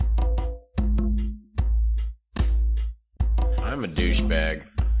I'm a douchebag.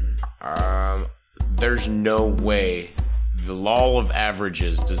 There's no way. The law of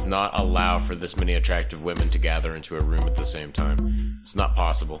averages does not allow for this many attractive women to gather into a room at the same time. It's not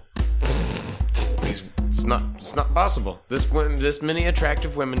possible. It's not possible. This many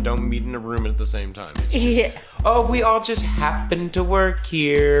attractive women don't meet in a room at the same time. It's just, oh, we all just happen to work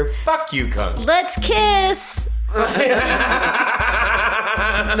here. Fuck you, cunts. Let's kiss.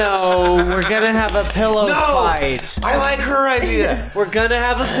 No, we're gonna have a pillow fight. I like her idea. We're gonna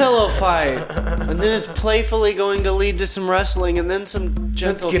have a pillow fight. And then it's playfully going to lead to some wrestling and then some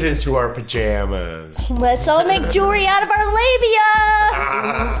gentle... Let's get into our pajamas. Let's all make jewelry out of our labia.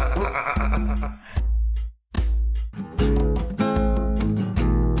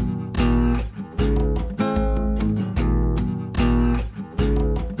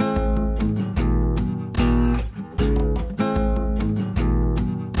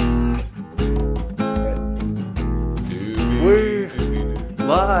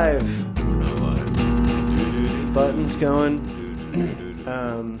 Live. We're not live. Buttons going.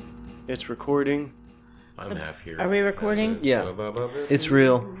 It's recording. I'm half here. Are we recording? Yeah. It's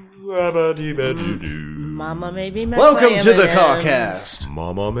real. Mama made me mash Welcome my to the M&Ms. Cawcast.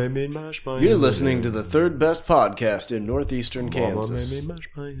 Mama made me mash my You're M&Ms. listening to the third best podcast in northeastern Mama Kansas. made me mash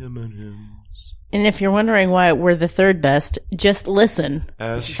my M&Ms. And if you're wondering why we're the third best, just listen.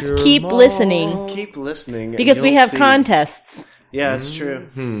 Ask your Keep mom. listening. Keep listening. Because and we you'll have see. contests. Yeah, it's true.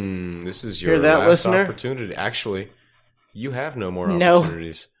 This is your Hear that, last listener? opportunity. Actually, you have no more No.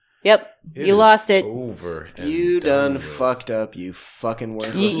 opportunities. Yep. It You is lost it. Over. And You done with. fucked up, you fucking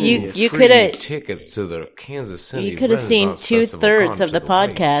worthless You idiot. you Free could have tickets to the Kansas City. you could have seen Renaissance Festival 2/3 gone of to the waste.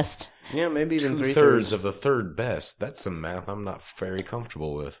 podcast. Yeah, maybe even 3/3. 2/3 of the third best. That's some math I'm not very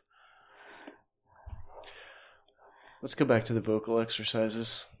comfortable with. Let's go back to the vocal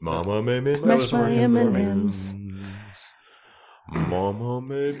exercises. Mama made me That was Mash my working for me. M&Ms. Mama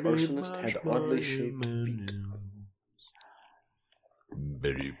made me Arsonist had mash oddly my shaped feet.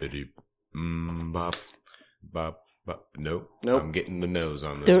 Bitty bitty bop bop bop. Nope. Nope. I'm getting the nose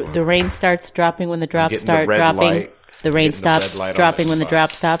on this The one. the rain starts dropping when the drops getting the start red dropping. light. The rain Getting the red stops light on dropping that when the spot.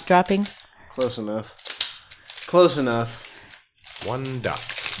 drops stop dropping. Close enough. Close enough. One duck.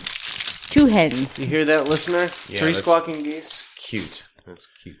 2 hens. You hear that, listener? Yeah, 3 that's- squawking geese. Cute. That's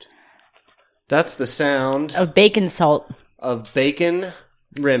cute. That's the sound Of bacon salt. of bacon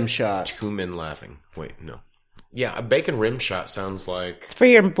rim shot. 2 men laughing. Wait, no. Yeah, a bacon rim shot sounds like... For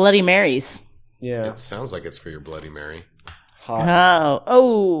your Bloody Marys. Yeah. It sounds like it's for your Bloody Mary. Hot.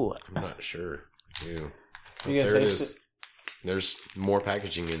 Oh. I'm not sure. Ew. You gonna There it taste is. it? There's more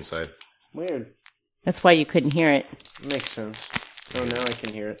packaging inside. Weird. That's why you couldn't hear it. Makes sense. Oh, now I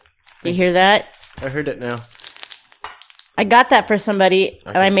can hear it. You hear that? I heard it now. I got that for somebody,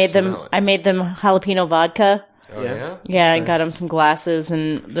 and I can made them. smell it. I made them jalapeno vodka. Oh, Yeah. yeah? Yeah, I got them some glasses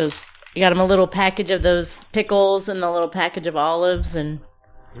and those. I got them a little package of those pickles and a little package of olives, and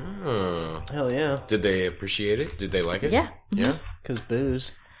Oh. Hell yeah. Did they appreciate it? Did they like it? yeah, Yeah? Because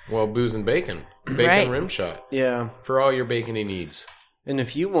booze. Well, booze and bacon. Bacon Right. rim shot. Yeah. For all your bacony needs. And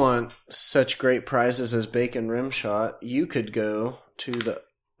if you want such great prizes as bacon rim shot, you could go to the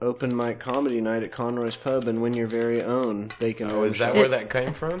open mic comedy night at Conroy's Pub and win your very own bacon rim Oh, is that shot. where that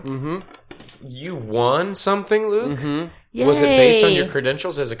came from? Mm-hmm. You won something, Luke? Mm-hmm. Yay. Was it based on your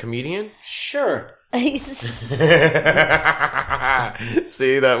credentials as a comedian? Sure.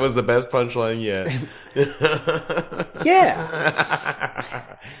 See, that was the best punchline yet.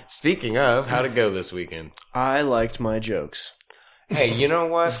 Yeah. Speaking of, how'd it go this weekend? I liked my jokes. Hey, you know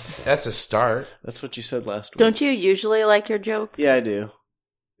what? That's a start. That's what you said last week. Don't you usually like your jokes? Yeah, I do.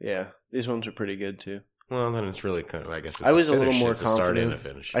 Yeah. These ones are pretty good, too. Well, then it's really kind of, I guess it's I was a a little finish. more It's a start and a confident.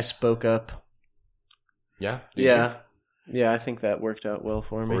 finish. I spoke up. Yeah? Did Yeah. Yeah, I think that worked out well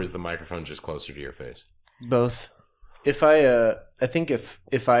for you? me. Or is the microphone just closer to your face? Both. If I think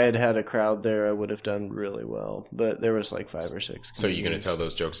if I had had a crowd there, I would have done really well. But there was like 5 or 6. So you're going to tell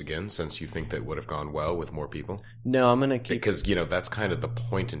those jokes again since you think that would have gone well with more people? No, I'm going to keep... Because, you know, that's kind of the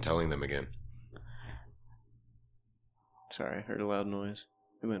point in telling them again. Sorry, I heard a loud noise.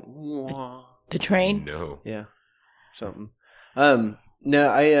 It went... Wah. The train? No. Yeah. Something.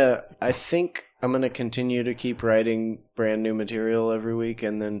 No, I think I'm going to continue to keep writing brand new material every week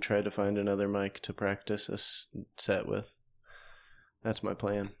and then try to find another mic to practice a set with. That's my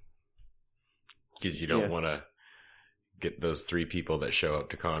plan. Because you don't Yeah. want to get those 3 people that show up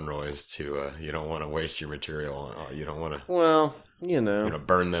to Conroy's to, you don't want to waste your material. You don't want to, Well, you know.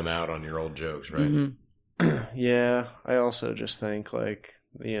 burn them out on your old jokes, right? Mm-hmm. Yeah, I also just think, like,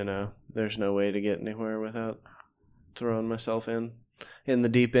 you know, there's no way to get anywhere without throwing myself in the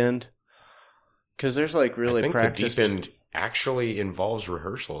deep end. Because there's, like, really I think practiced... the deep end actually involves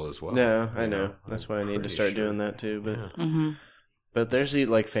rehearsal as well. No, I know. That's why I need to start doing that too. But but there's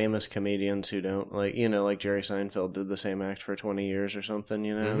like famous comedians who don't like like Jerry Seinfeld did the same act for 20 years or something.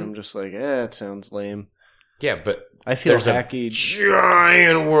 And I'm just like, it sounds lame. Yeah, but I feel there's hacky. a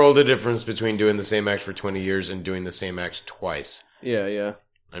giant world of difference between doing the same act for 20 years and doing the same act twice. Yeah.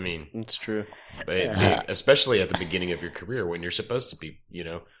 I mean, it's true. Especially at the beginning of your career when you're supposed to be,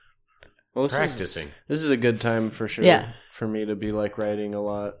 practicing. This is a good time for sure. Yeah. For me to be like writing a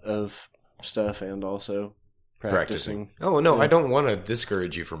lot of stuff and also practicing. Oh no, I don't want to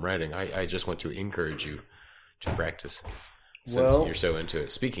discourage you from writing. I just want to encourage you to practice. Since you're so into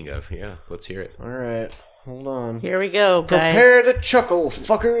it. Speaking of, let's hear it. All right. Hold on. Here we go, guys. Prepare to chuckle,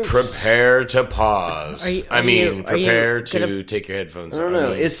 fuckers. Prepare to pause. Prepare to take your headphones off. I don't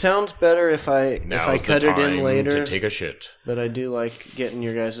know. It sounds better if I cut it in later. To take a shit. But I do like getting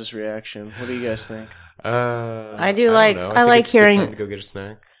your guys' reaction. What do you guys think? I like hearing. Time to go get a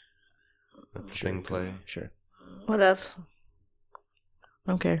snack. Let the thing play. Sure. What else?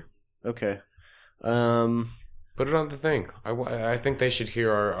 Okay. Put it on the thing. I think they should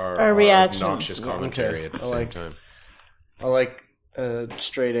hear our reactions. obnoxious commentary at the same time. I like a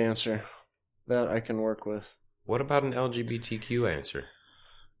straight answer. That I can work with. What about an LGBTQ answer?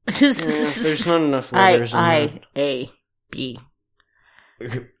 There's not enough letters in that. A, B.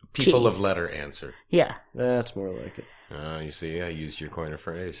 People of letter answer. Yeah. That's more like it. You see, I used your coin of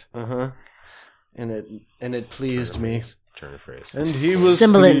phrase. And it pleased me. Turn of phrase. And he was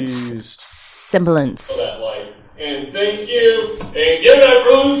Semblance. And thank you. And give that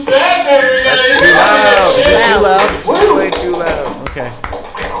food snack, everybody. That's too loud. It's way too loud. Okay.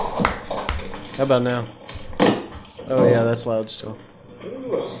 How about now? Oh yeah, that's loud still.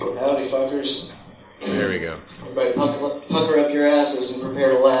 Howdy, fuckers. There we go. Everybody pucker up your asses and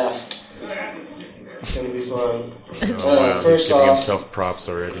prepare to laugh. It's going to be fun. First He's giving off, himself props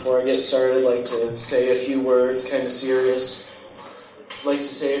already. before I get started, I'd like to say a few words, kind of serious. I'd like to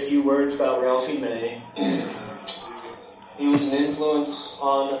say a few words about Ralphie May. He was an influence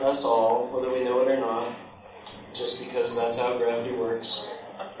on us all, whether we know it or not, just because that's how gravity works.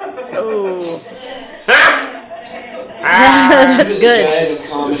 Oh. He was a giant of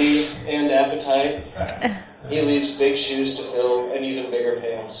comedy and appetite. He leaves big shoes to fill and even bigger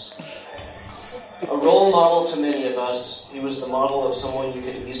pants. A role model to many of us, he was the model of someone you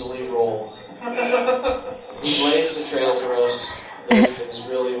could easily roll. He blazed a trail for us that is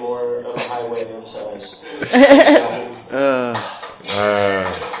really more of a highway in size.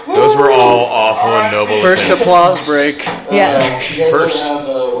 Those were all awful and noble. First applause break. Yeah. You guys ever have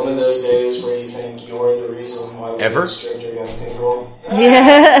one of those days where you think you're the reason why we have stricter gun control?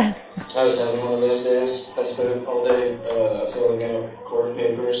 Yeah. I was having one of those days. I spent all day filling out court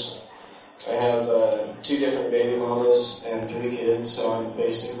papers. I have 2 different baby mamas and 3 kids, so I'm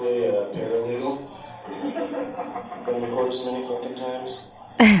basically a paralegal. Been to courts many fucking times.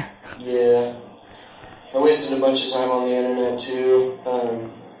 Yeah. I wasted a bunch of time on the internet too.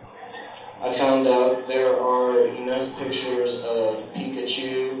 I found out there are enough pictures of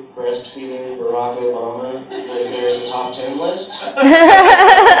Pikachu breastfeeding Barack Obama that there's a top 10 list.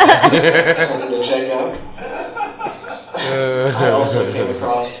 Something to check out. I also came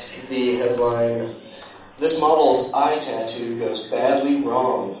across the headline, "This model's eye tattoo goes badly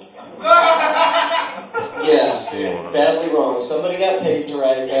wrong." Yeah, badly wrong. Somebody got paid to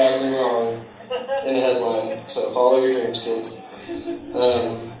write badly wrong in a headline, so follow your dreams, kids.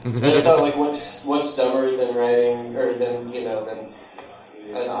 And I thought, like, what's dumber than writing, or than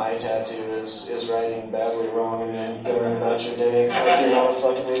an eye tattoo is writing badly wrong and then going about your day like you're not a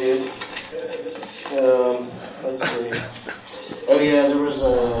fucking idiot. Let's see. Oh yeah, there was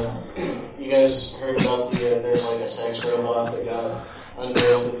you guys heard about there's like a sex robot that got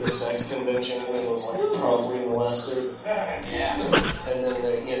unveiled at this sex convention and then was like promptly molested. Yeah. And then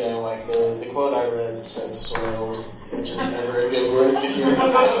the quote I read said soiled, which is never a good word to hear.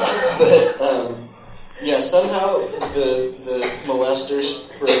 But yeah, somehow the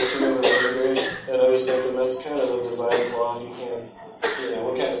molesters broke 2 of her fingers, and I was thinking that's kind of a design flaw if you can't,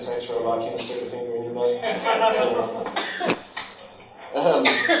 what kind of sex robot can't stick a finger in your butt?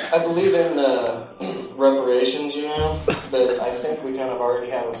 I believe in reparations, but I think we kind of already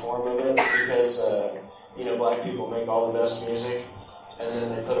have a form of it because, black people make all the best music, and then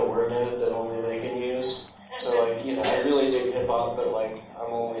they put a word in it that only they can use. So, I really dig hip-hop, but,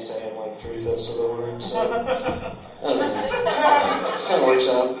 I'm only saying, 3/5 of the word, so, I don't know. It kind of works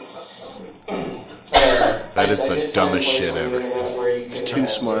out. That is the dumbest shit ever. It's too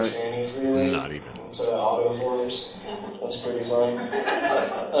smart. Not even. It's auto forms. That's pretty fun.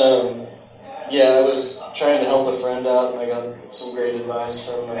 Yeah, I was trying to help a friend out, and I got some great advice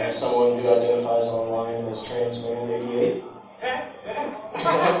from someone who identifies online as transman88.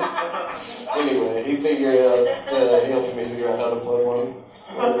 Anyway, he helped me figure out how to play one.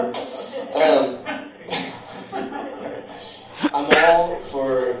 I'm all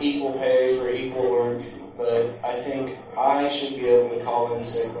for equal pay for equal work, but I think I should be able to call in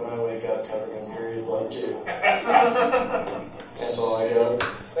sick when I wake up covered in period blood too. That's all I got.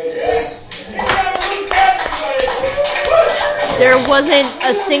 Thanks, guys. There wasn't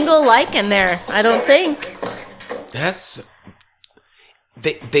a single like in there, I don't think. That's...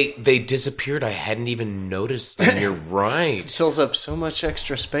 They disappeared. I hadn't even noticed them. You're right. It fills up so much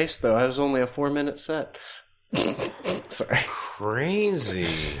extra space, though. I was only a 4-minute set. Sorry. Crazy.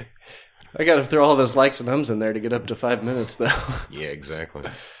 I gotta throw all those likes and ums in there to get up to 5 minutes, though. Yeah, exactly.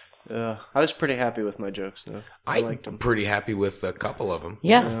 I was pretty happy with my jokes, though. I liked them. Pretty happy with a couple of them.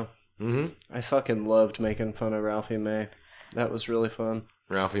 Yeah. Mm-hmm. I fucking loved making fun of Ralphie May. That was really fun.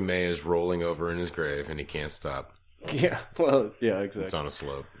 Ralphie May is rolling over in his grave, and he can't stop. Yeah, well, yeah, exactly. It's on a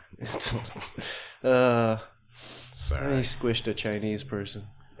slope. Sorry. Sorry. He squished a Chinese person.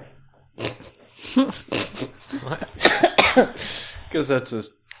 What? Because that's a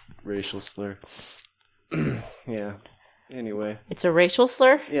racial slur. Yeah. Anyway. It's a racial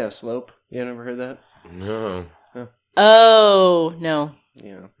slur? Yeah, slope. You never heard that? No. Oh, no.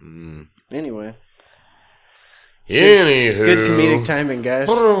 Yeah. Mm. Anyway. Anywho. Good comedic timing, guys.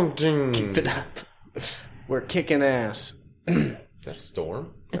 Keep Keep it up. We're kicking ass. Is that a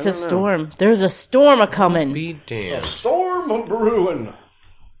storm? It's a storm. There's a storm a-coming. Be damned. Storm a brewing.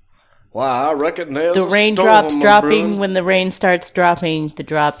 Wow, I reckon there's The a raindrops storm dropping. a-brewing. When the rain starts dropping, the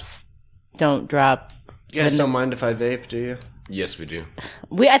drops don't drop. You guys don't mind if I vape, do you? Yes, we do.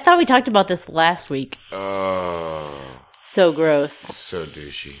 I thought we talked about this last week. Oh, So gross. so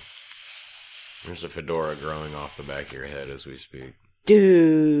douchey. There's a fedora growing off the back of your head as we speak. Dude.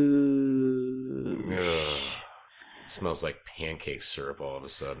 Ugh. Smells like pancake syrup all of a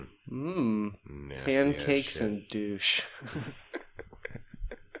sudden. Mmm. Nasty Pancakes ass shit. and douche.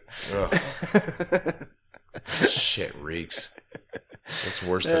 Ugh. Shit reeks. It's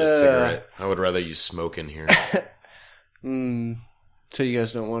worse than a cigarette. I would rather you smoke in here. So you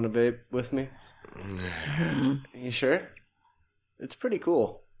guys don't want to vape with me? You sure? It's pretty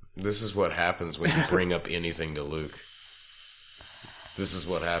cool. This is what happens when you bring up anything to Luke. This is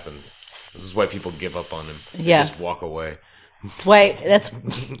what happens. This is why people give up on him. They Yeah. just walk away. That's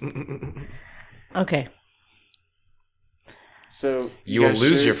okay. So You will guys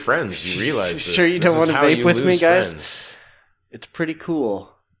lose sure- your friends. You realize this. Sure you This don't is want to how vape you with me, lose guys? friends. It's pretty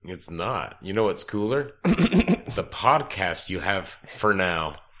cool. It's not. You know what's cooler? The podcast you have for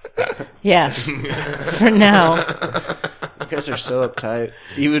now. Yeah. For now. You guys are so uptight.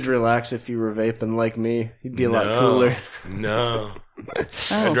 You would relax if you were vaping like me. You'd be a lot cooler. No. Oh,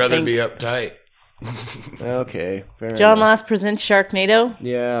 I'd rather thank- be uptight. Okay, fair John enough. Loss presents Sharknado.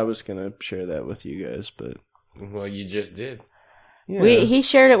 Yeah, I was gonna share that with you guys, but Well, you just did. yeah, He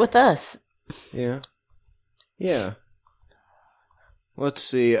shared it with us. yeah. Let's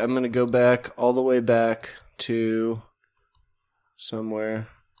see. I'm gonna go back all the way back to somewhere.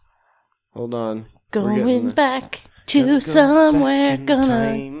 Hold on. We're getting Going the- back Gonna to go somewhere, back in gonna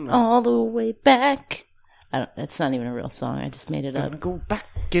time. all the way back. That's not even a real song. I just made it Gonna up. go back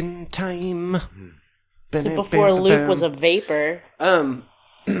in time. So before Luke was a vapor.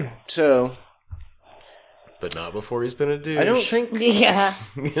 So But not before he's been a douche. I don't think Yeah.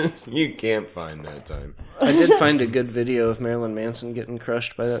 You can't find that time. I did find a good video of Marilyn Manson getting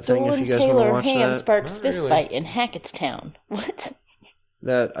crushed by that thing. If you guys want to Taylor watch Ham that, sparks Not fist really. fight in Hackettstown. What?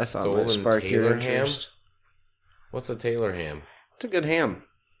 that I thought Stolen might spark your Taylor interest. What's a Taylor ham? It's a good ham.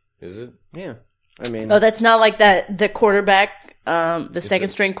 Is it? Yeah, I mean Oh, that's not like that. The quarterback, the second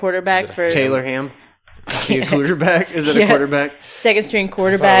string quarterback is it for Taylor ham. Is he a quarterback? Is it Yeah. a quarterback? second string I thought it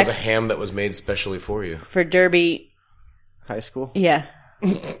quarterback was a ham that was made specially for you. for Derby. High school? Yeah.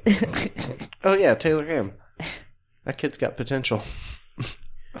 Oh yeah, Taylor Ham. That kid's got potential.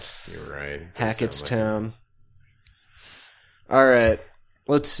 You're right. Hackettstown. All right,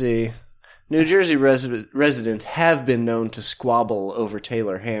 let's see. New Jersey residents have been known to squabble over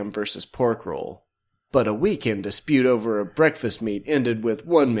Taylor ham versus pork roll, but a weekend dispute over a breakfast meat ended with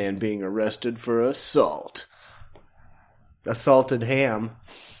one man being arrested for assault. Assaulted ham.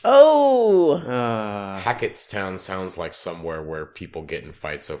 Oh. Hackettstown sounds like somewhere where people get in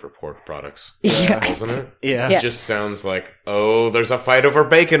fights over pork products. Yeah. Doesn't it? Yeah. Yeah. It just sounds like, oh, there's a fight over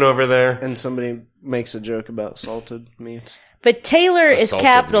bacon over there. And somebody makes a joke about salted meats. But Taylor is Assaulted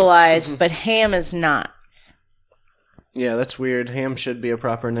capitalized, but ham is not. Yeah, that's weird. Ham should be a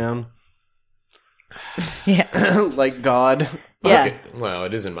proper noun. Yeah. Like God. Yeah. Okay. Well,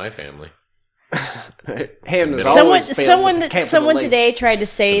 it is in my family. Ham is Someone always spelled with a capital someone H. today tried to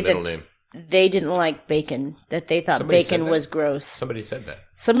say It's a middle that name. they didn't like bacon, that they thought Somebody said bacon that? was gross. Somebody said that.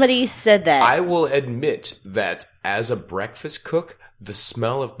 Somebody said that. I will admit that as a breakfast cook, the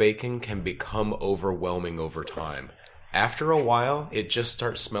smell of bacon can become overwhelming over time. After a while, it just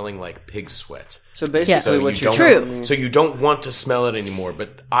starts smelling like pig sweat. So basically, So what you you're don't, telling me- So you don't want to smell it anymore.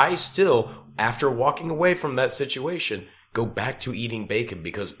 But I still, after walking away from that situation, go back to eating bacon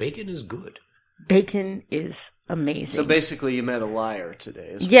because bacon is good. Bacon is amazing. So basically, you met a liar today.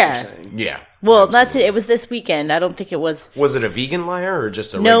 Is what Yeah. you're saying. Yeah. well, that's it. It was this weekend. I don't think it was Was it a vegan liar or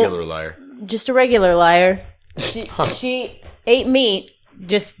just a No. regular liar? just a regular liar. She ate meat.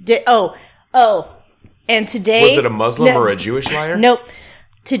 Just did. Oh. And today Was it a Muslim No. or a Jewish liar? Nope.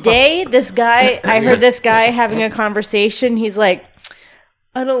 Today, this guy, I heard this guy having a conversation. He's like,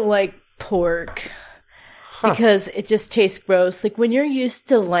 I don't like pork because it just tastes gross. Like when you're used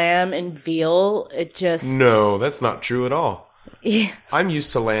to lamb and veal, it just. No, that's not true at all. Yeah. I'm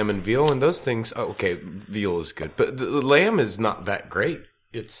used to lamb and veal, and those things. Oh, okay, veal is good, but the lamb is not that great.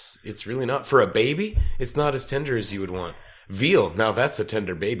 It's really not for a baby. It's not as tender as you would want. Veal, now that's a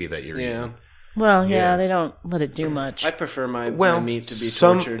tender baby that you're eating. Well, Yeah. they don't let it do much. I prefer my meat to be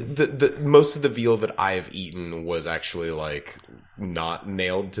some tortured. the most of the veal that I have eaten was actually like not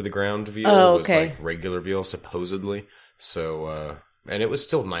nailed to the ground veal. Oh, It was okay. like regular veal, supposedly. So, and it was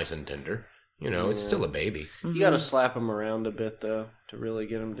still nice and tender. You know, it's still a baby. You got to slap them around a bit though to really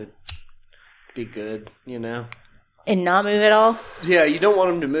get them to be good. You know. And not move at all? Yeah, you don't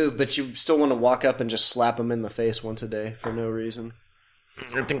want them to move, but you still want to walk up and just slap them in the face once a day for no reason.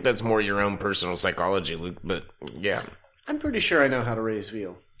 I think that's more your own personal psychology, Luke. But yeah, I'm pretty sure I know how to raise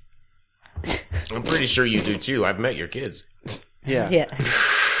veal. I'm pretty sure you do too. I've met your kids. Yeah. Yeah.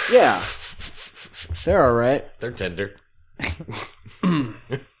 Yeah. They're all right. They're tender.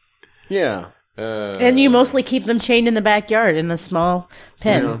 Yeah. And you mostly keep them chained in the backyard in a small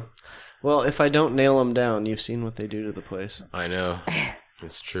pen. Yeah. Well, if I don't nail them down, you've seen what they do to the place. I know.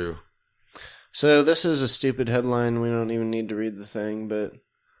 It's true. So this is a stupid headline. We don't even need to read the thing, but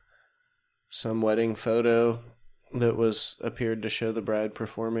some wedding photo that appeared to show the bride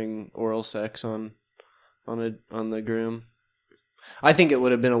performing oral sex on the groom. I think it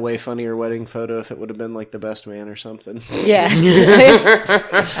would have been a way funnier wedding photo if it would have been like the best man or something. Yeah.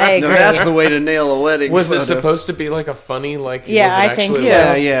 I agree. No, that's the way to nail a wedding Was photo. it supposed to be like a funny, like, Yeah, was it I think actually so.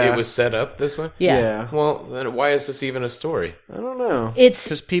 like, Yeah. it was set up this way? Yeah. Well, then why is this even a story? I don't know. It's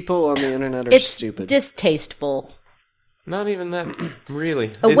Because people on the internet are it's stupid. distasteful. Not even that,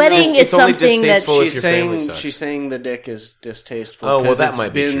 really. A wedding is it's only something that- distasteful if She's your family saying sucks. she's saying the dick is distasteful. Oh, well, 'cause that it's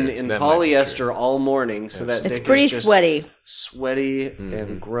might be been true. in That might be polyester true. all morning, so that It's dick pretty is just sweaty.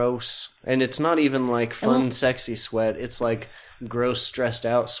 and gross, and it's not even like fun, sexy sweat. It's like gross, stressed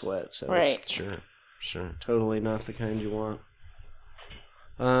out sweat. So Right. it's Sure. totally not the kind you want.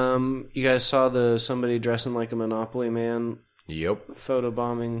 You guys saw somebody dressing like a Monopoly man Yep.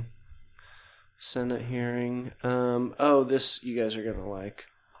 photobombing Senate hearing. This you guys are gonna like.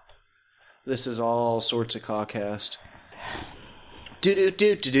 This is all sorts of cockcast. Do.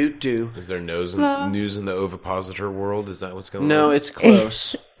 Is there news in the ovipositor world? Is that what's going on? No, it's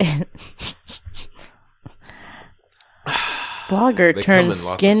close. Blogger They come turns in lots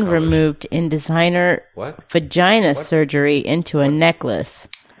of skin colors. removed in designer What? vagina surgery into a necklace.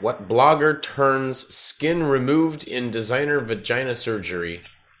 What blogger turns skin removed in designer vagina surgery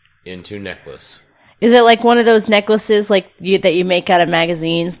into necklace? Is it like one of those necklaces that you make out of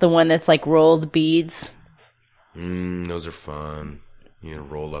magazines? The one that's like rolled beads? Those are fun. You know,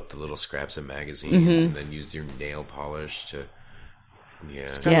 roll up the little scraps of magazines and then use your nail polish to...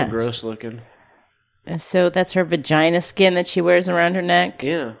 Yeah. Kind of gross looking. And so that's her vagina skin that she wears around her neck?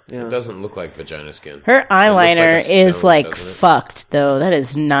 Yeah. It doesn't look like vagina skin. Her eyeliner like a is stone, like doesn't it? fucked, though. That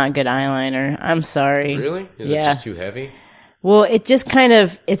is not good eyeliner. I'm sorry. Really? Is it Yeah. just too heavy? Well, it just kind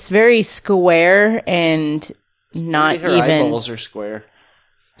of, it's very square and not Maybe her even eyeballs are square.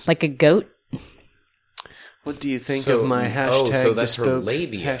 like a goat. What do you think So- of my hashtag so that's her bespoke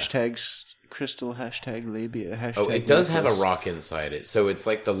labia. hashtags crystal hashtag labia hashtag Oh, it does have a necklace? rock inside it. So it's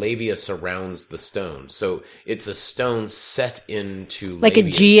like the labia surrounds the stone. So it's a stone set into Like a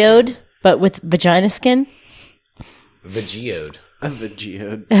labia geode, but with vagina skin. skin. Vageode. A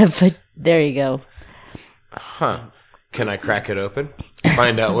Vageode. There you go. Huh. Can I crack it open?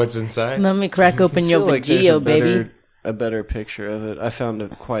 Find out what's inside? Let me crack open I your feel like there's vagio, baby. a better picture of it. I found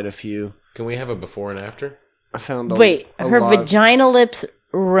quite a few. Can we have a before and after? I found Wait, a her lot. vagina lips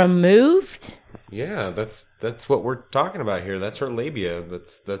removed? Yeah, that's what we're talking about here. That's her labia.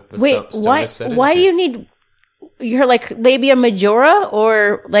 That's the Wait, stone is set why into. do you need your like labia majora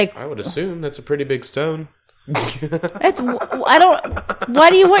or like? I would assume that's a pretty big stone. Why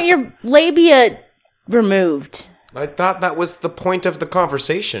do you want your labia removed? I thought that was the point of the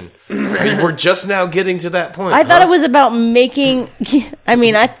conversation. We're just now getting to that point. I thought it was about making.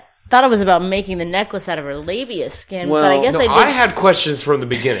 I thought it was about making the necklace out of her labia skin. Well, but I guess I had questions from the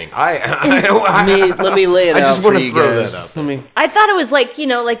beginning. Let me lay it out. I just want to throw that out. I thought it was like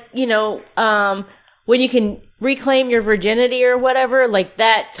when you can reclaim your virginity or whatever, like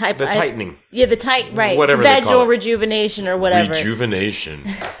that type. The tightening. Yeah, the right. Whatever they vaginal call it. rejuvenation or whatever. Rejuvenation.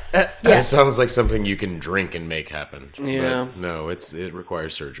 That sounds like something you can drink and make happen. Yeah. But no, it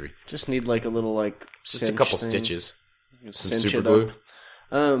requires surgery. Just need like a little like Just a couple stitches. Some cinch super it glue.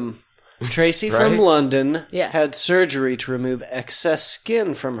 up. Tracy Right? from London Yeah. had surgery to remove excess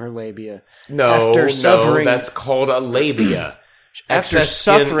skin from her labia. No, that's called a labia. After Excess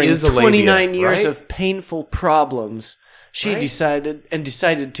skin suffering is a 29 labia, years right? of painful problems, she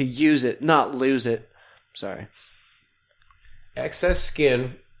decided to use it, not lose it. Sorry. Excess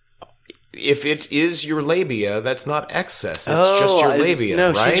skin, if it is your labia, that's not excess. It's just your labia,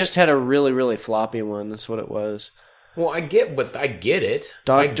 No, right? she just had a really, really floppy one. That's what it was. Well, I get it.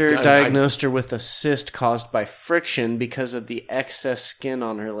 Doctor I diagnosed her with a cyst caused by friction because of the excess skin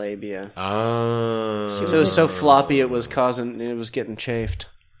on her labia. Oh. So it was so floppy it was getting chafed.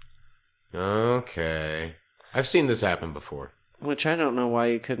 Okay. I've seen this happen before. Which I don't know why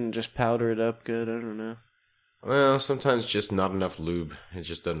you couldn't just powder it up good. I don't know. Well, sometimes just not enough lube. It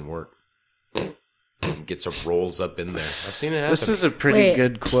just doesn't work. It gets a rolls up in there. I've seen it happen. This is a pretty Wait.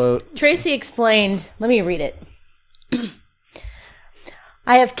 good quote. Tracy explained. Let me read it.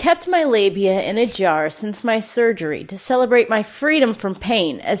 I have kept my labia in a jar since my surgery to celebrate my freedom from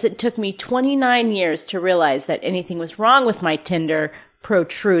pain, as it took me 29 years to realize that anything was wrong with my tender,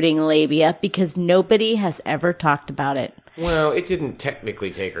 protruding labia because nobody has ever talked about it. Well, it didn't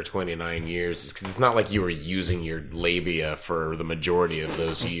technically take her 29 years because it's not like you were using your labia for the majority of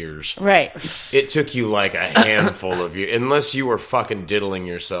those years. Right. It took you like a handful of years, unless you were fucking diddling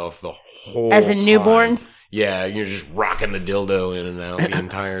yourself the whole As a time. newborn? Yeah, you're just rocking the dildo in and out the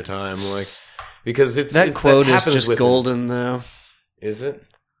entire time, like because That quote is happens just with golden, though. Is it?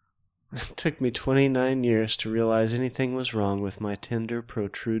 It took me 29 years to realize anything was wrong with my tender,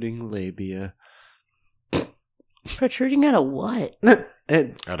 protruding labia. Protruding out of what?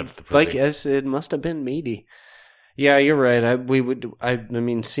 Out of the pussy. It must have been meaty. Yeah, you're right. I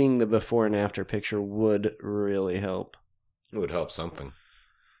mean, seeing the before and after picture would really help. It would help something.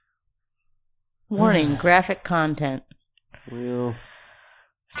 Warning, graphic content. Well,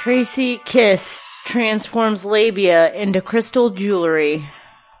 Tracy Kiss transforms labia into crystal jewelry.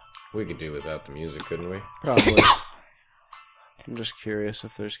 We could do without the music, couldn't we? probably. I'm just curious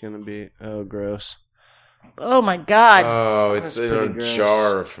if there's going to be... Oh, gross. Oh my god. Oh, it's That's in a pretty gross.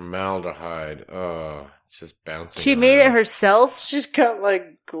 jar of formaldehyde. Oh, it's just bouncing. She made it around. herself? She's got,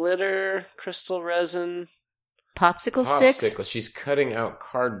 like, glitter, crystal resin. Popsicle sticks? Popsicle. She's cutting out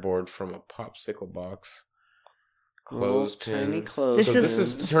cardboard from a popsicle box. Tiny Clothespins. clothespins. This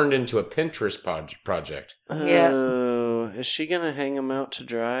is turned into a Pinterest project. Yeah. Oh, is she going to hang them out to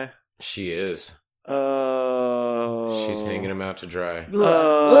dry? She is. Oh. She's hanging them out to dry.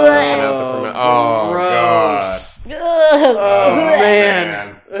 Oh, Hanging out the oh gross. God. Oh,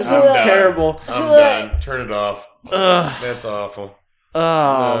 man. This I'm is done. terrible. I'm done. Turn it off. Ugh. That's awful.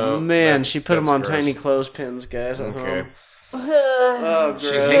 Oh, No, man. that's- She put them that's on gross. tiny clothespins, guys. At Okay. home. Oh, gross.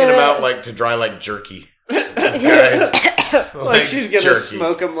 She's hanging them out like to dry like jerky. Guys. Like she's going to jerky.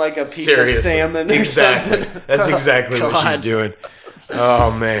 smoke them like a piece Seriously. of salmon or Exactly. something. That's exactly what God. she's doing.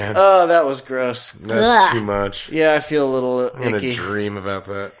 Oh, man. Oh, that was gross. That's Ugh. too much. Yeah, I feel a little I'm going to icky. dream about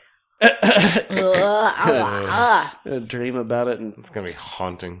that. A dream about it and It's going to be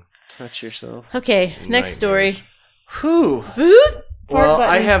haunting. touch yourself. Okay, next story. Whew. Food? Well,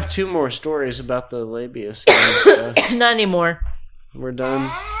 button. I have two more stories about the labia skin stuff. Not anymore. We're done.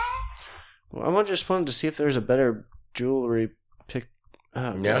 Well, I just wanted to see if there's a better jewelry pic.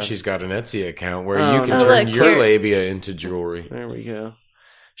 Oh, Now God. she's got an Etsy account where Oh, you can no. turn Look, your here. labia into jewelry. There we go.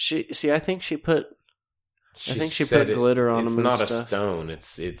 I think she put She put glitter on it's them and not a stuff. stone.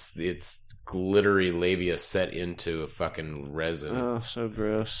 It's glittery labia set into a fucking resin. Oh, so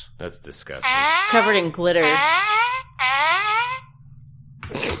gross. That's disgusting. Covered in glitter.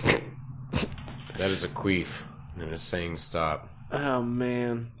 That is a queef. And it's saying stop. Oh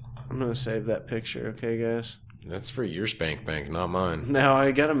man, I'm gonna save that picture. Okay, guys. That's for your spank bank, not mine. Now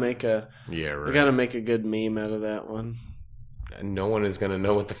I gotta make a Yeah, right. I gotta make a good meme out of that one. no one is going to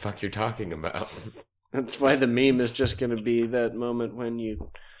know what the fuck you're talking about. That's why the meme is just going to be that moment when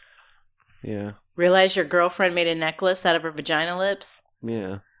you... Yeah. Realize your girlfriend made a necklace out of her vagina lips?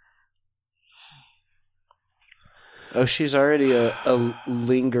 Yeah. Oh, she's already a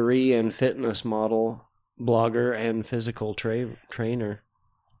lingerie and fitness model, blogger, and physical trainer.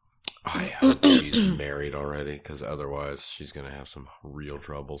 I hope she's married already, because otherwise she's going to have some real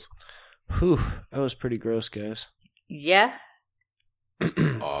troubles. Whew, that was pretty gross, guys. Yeah.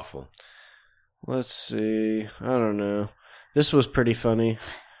 Awful. Let's see. I don't know. This was pretty funny.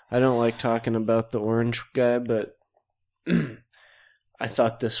 I don't like talking about the orange guy, but I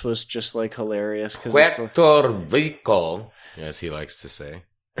thought this was just like hilarious. Puerto Rico, as he likes to say.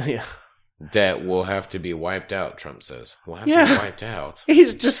 Yeah. That will have to be wiped out, Trump says. We'll have to be wiped out.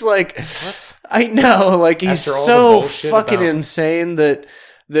 He's just like, what? I know, like he's so fucking insane that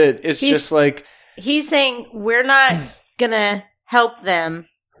it's just like... He's saying we're not gonna help them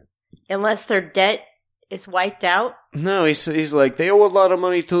unless their debt is wiped out. No, he's like, they owe a lot of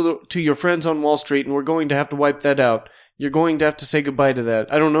money to your friends on Wall Street, and we're going to have to wipe that out. You're going to have to say goodbye to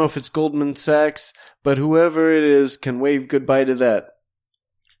that. I don't know if it's Goldman Sachs, but whoever it is can wave goodbye to that.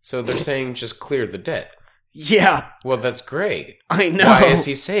 So they're saying just clear the debt. Yeah. Well, that's great. I know. Why is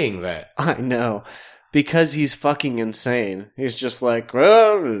he saying that? I know. Because he's fucking insane. He's just like,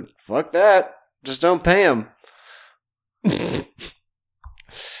 well, fuck that. Just don't pay him.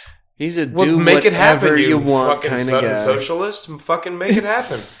 He's a do make it happen, you want kind of guy. Socialist, fucking make it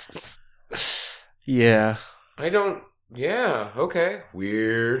happen. Yeah. Yeah, okay.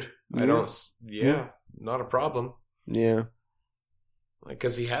 Weird. Not a problem. Yeah.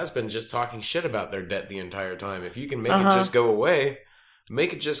 Because he has been just talking shit about their debt the entire time. If you can make it just go away,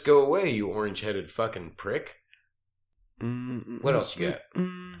 make it just go away, you orange-headed fucking prick. What else you got?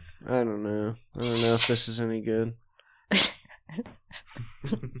 I don't know. I don't know if this is any good.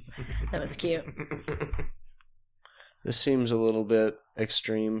 That was cute. This seems a little bit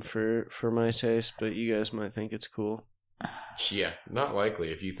extreme for my taste, but you guys might think it's cool. Yeah, not likely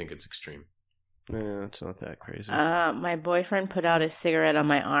if you think it's extreme. Yeah, it's not that crazy. My boyfriend put out his cigarette on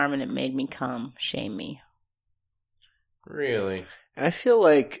my arm and it made me come. Shame me. Really? I feel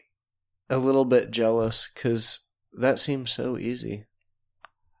like a little bit jealous because that seems so easy.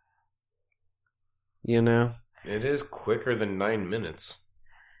 You know? It is quicker than 9 minutes.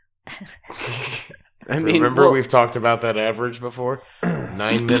 I mean, remember we've talked about that average before?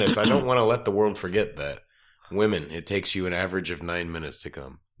 9 minutes. I don't want to let the world forget that. Women, it takes you an average of 9 minutes to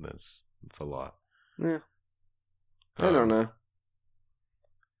come. That's a lot. Yeah. I don't know.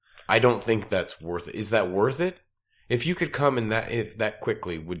 I don't think that's worth it. Is that worth it? If you could come in that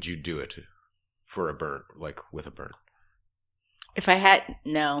quickly, would you do it for a burn, like with a burn? If I had,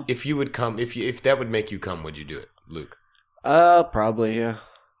 no. If you would come, if that would make you come, would you do it, Luke? Probably, yeah.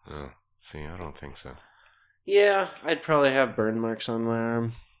 Oh, see, I don't think so. Yeah, I'd probably have burn marks on my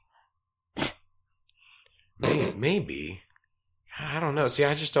arm. Maybe. I don't know. See,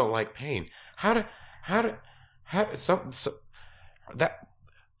 I just don't like pain. Something's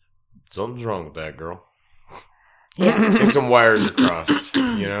wrong with that girl. Yeah. I think some wires are crossed,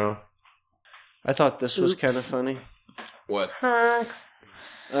 you know? I thought this was kind of funny. What?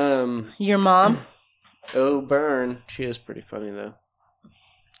 Your mom? Oh, burn. She is pretty funny, though.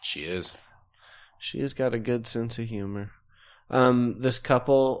 She is. She has got a good sense of humor. This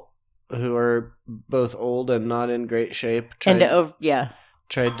couple who are both old and not in great shape tried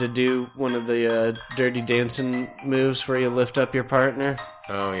to do one of the Dirty Dancing moves where you lift up your partner.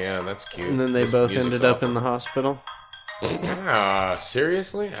 Oh, yeah, that's cute. And then they both ended up in the hospital.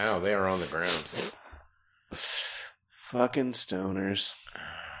 Seriously? Oh, they are on the ground. Fucking stoners.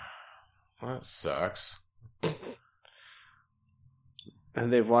 Well, that sucks.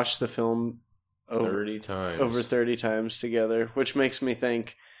 And they've watched the film 30 times. Over 30 times together, which makes me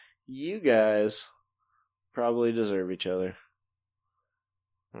think you guys probably deserve each other.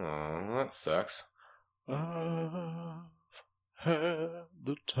 Oh, that sucks. I've had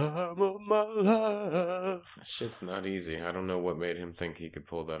the time of my life. That shit's not easy. I don't know what made him think he could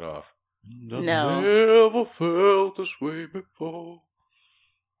pull that off. No. Never felt this way before.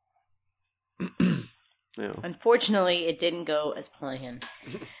 Yeah. Unfortunately, it didn't go as planned.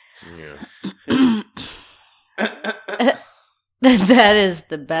 Yeah. That is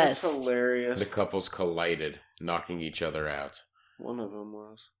the best. That's hilarious. The couples collided, knocking each other out. One of them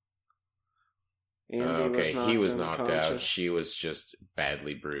was. Andy he was knocked out. She was just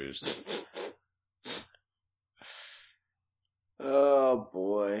badly bruised. Oh,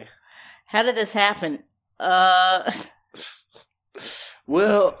 boy. How did this happen?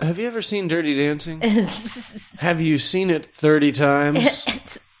 Well, have you ever seen Dirty Dancing? Have you seen it 30 times?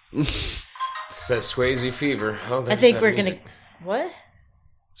 It's that Swayze fever. Oh, I think we're going to... What?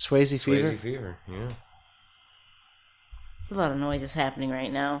 Swayze fever? Swayze fever, yeah. There's a lot of noises happening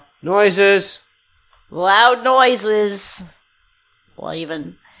right now. Noises! Loud noises! Well,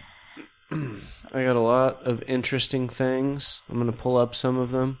 even... I got a lot of interesting things. I'm going to pull up some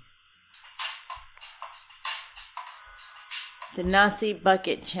of them. The Nazi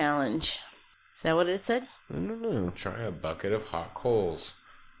Bucket Challenge. Is that what it said? I don't know. Try a bucket of hot coals.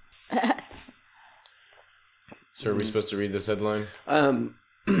 So are we supposed to read this headline?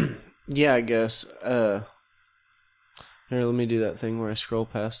 Yeah, I guess. Here, let me do that thing where I scroll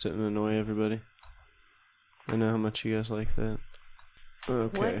past it and annoy everybody. I know how much you guys like that.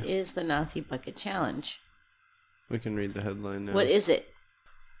 Okay. What is the Nazi Bucket Challenge? We can read the headline now. What is it?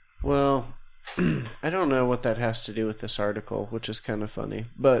 Well, I don't know what that has to do with this article, which is kind of funny.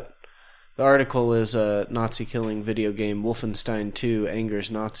 But the article is a Nazi killing video game Wolfenstein 2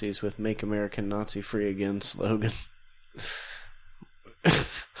 angers Nazis with Make American Nazi Free Again slogan.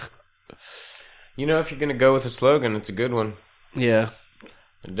 You know, if you're going to go with a slogan, it's a good one. Yeah.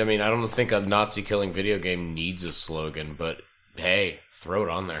 I mean, I don't think a Nazi killing video game needs a slogan, but hey, throw it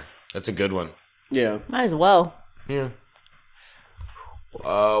on there. That's a good one. Yeah. Might as well. Yeah.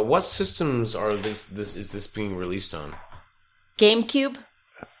 What systems are is this being released on? GameCube.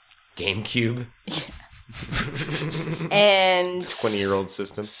 GameCube? And 20-year-old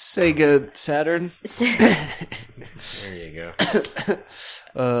system. Sega Saturn. There you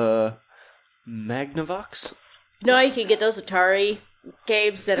go. Magnavox. no, you can get those Atari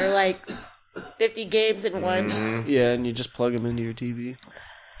games that are like 50 games in one. Yeah, and you just plug them into your TV.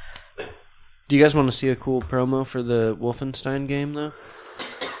 Do you guys want to see a cool promo for the Wolfenstein game, though?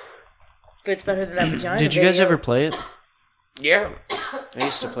 It's better than that vagina. Did you guys video. ever play it? Yeah. I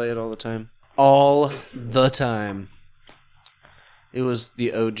used to play it all the time. All the time. It was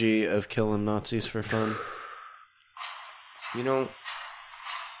the OG of killing Nazis for fun. You know...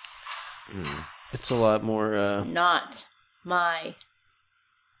 It's a lot more, Not my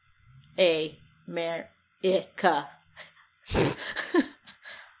America.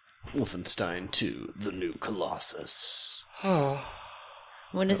 Wolfenstein 2, The New Colossus.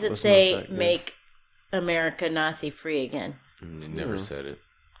 When does That it was say not that good. make America Nazi free again? They never said it.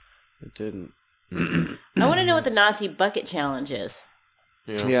 It didn't. I want to know what the Nazi Bucket Challenge is.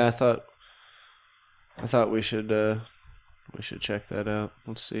 Yeah, I thought we should check that out.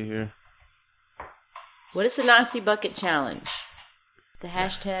 Let's see here. What is the Nazi Bucket Challenge? The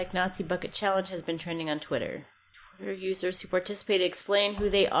hashtag Nazi Bucket Challenge has been trending on Twitter. Twitter users who participated explain who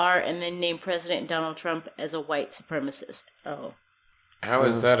they are and then name President Donald Trump as a white supremacist. Oh. How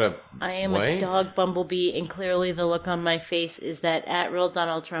is that a... I am what? a dog bumblebee, and clearly the look on my face is that @real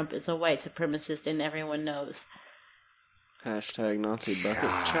Donald Trump is a white supremacist, and everyone knows. Hashtag Nazi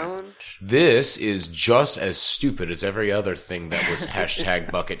Bucket Challenge. This is just as stupid as every other thing that was hashtag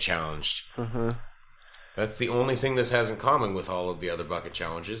bucket challenged. Uh-huh. That's the only thing this has in common with all of the other bucket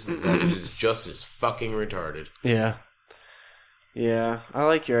challenges, is that it is just as fucking retarded. Yeah. Yeah, I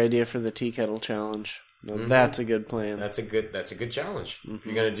like your idea for the tea kettle challenge. No, That's a good plan. That's a good challenge. If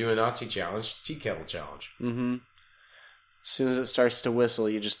you're gonna do a Nazi challenge, tea kettle challenge. Mm-hmm. As soon as it starts to whistle,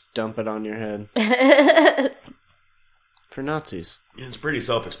 you just dump it on your head. For Nazis. It's pretty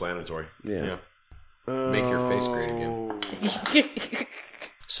self-explanatory. Yeah. Make your face great again.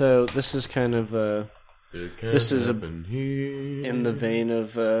 So this is kind of this is here. in the vein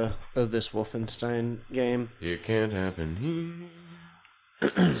of this Wolfenstein game. It can't happen here.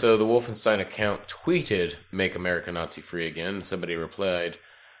 So the Wolfenstein account tweeted, "Make America Nazi free again." And somebody replied,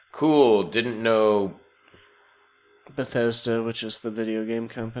 "Cool, didn't know." Bethesda, which is the video game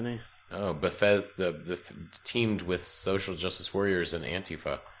company. Oh, Bethesda teamed with Social Justice Warriors and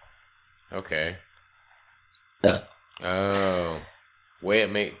Antifa. Okay. Oh. Way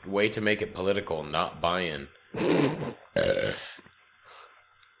to make it political, not buy-in.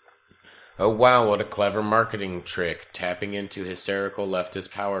 Oh wow, what a clever marketing trick. Tapping into hysterical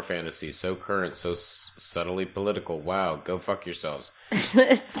leftist power fantasy. So current, so subtly political. Wow, go fuck yourselves.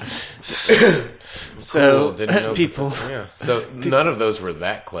 So Didn't know people... Yeah, so none of those were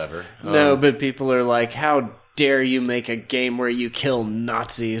that clever. No, but people are like, how dare you make a game where you kill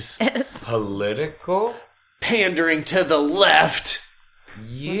Nazis? Political? Pandering to the left!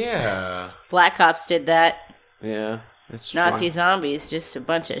 Yeah. Black Ops did that. Yeah, it's Nazi true. zombies, just a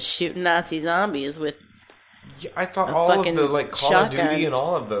bunch of shooting Nazi zombies with... Yeah, I thought A all of fucking the Call shotgun. of Duty and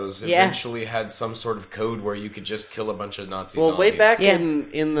all of those Yeah. eventually had some sort of code where you could just kill a bunch of Nazi Well, zombies. way back Yeah.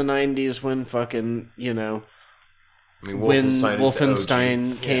 in the 90s when fucking, I mean, when Wolfenstein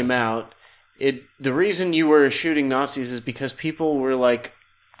Wolfenstein came out. The reason you were shooting Nazis is because people were like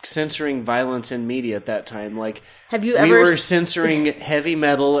censoring violence in media at that time. Like, have you we ever were censoring heavy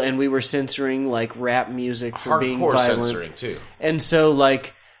metal and we were censoring like rap music for being violent. Censoring too. And so,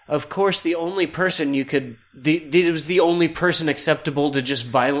 like, of course, the only person it was the only person acceptable to just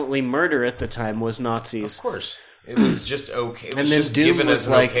violently murder at the time was Nazis. Of course. It was just okay. It was and then just Doom given was as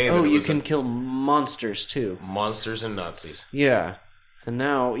an like, okay oh, that it you was can kill monsters too. monsters and Nazis. Yeah. And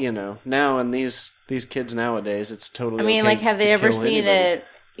now, now in these kids nowadays, it's totally. I mean, okay like, have they to ever kill seen anybody.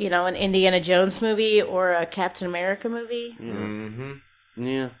 an Indiana Jones movie or a Captain America movie? Mm-hmm.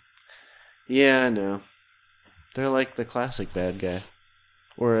 Yeah. Yeah, I know. They're like the classic bad guy.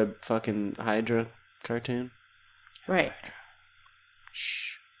 Or a fucking Hydra cartoon. Right.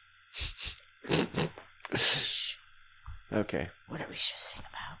 Shh. Okay. What are we stressing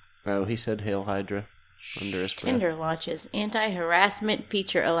about? Oh, he said Hail Hydra under his breath. Tinder launches anti-harassment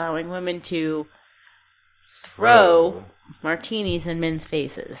feature allowing women to throw martinis in men's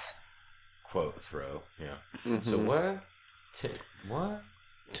faces. Quote, throw. Yeah. Mm-hmm. So what? What?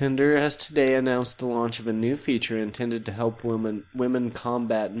 Tinder has today announced the launch of a new feature intended to help women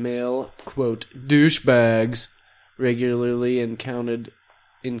combat male, quote, douchebags regularly encountered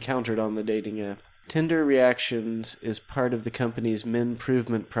on the dating app. Tinder Reactions is part of the company's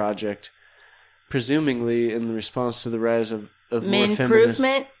Men-Provement project, presumably in response to the rise of more feminist...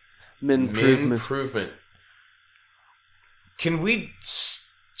 Men-Provement. Can we just...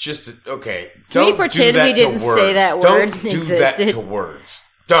 Okay. Can we Don't pretend do that we didn't to words. say that Don't word do existed? that to words.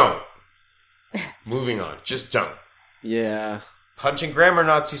 Don't. Moving on. Just don't. Yeah. Punching grammar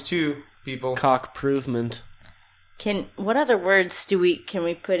Nazis too, people. Cock-provement. What other words can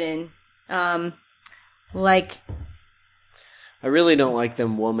we put in? Like... I really don't like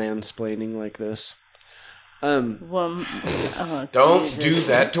them womansplaining like this. Don't do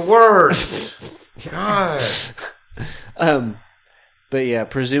that to words. God. But yeah,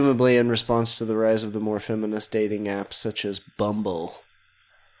 presumably in response to the rise of the more feminist dating apps such as Bumble.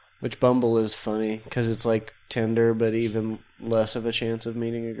 Which Bumble is funny, because it's like Tinder, but even less of a chance of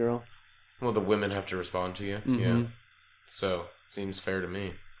meeting a girl. Well, the women have to respond to you. Mm-hmm. Yeah. So, seems fair to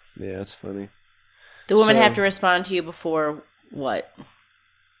me. Yeah, it's funny. The women have to respond to you before what?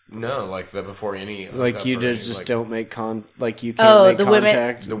 No, like that before any. Like you just like, don't make like you can't make the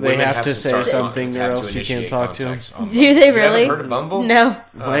contact. The they women have to say start something, contact, or have else to you can't initiate talk to them. contact on Do they You really? haven't heard of Bumble? No.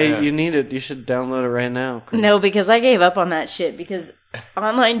 Why yeah. you need it? You should download it right now. No, because I gave up on that shit because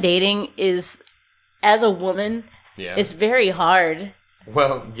online dating is, as a woman, Yeah. it's very hard.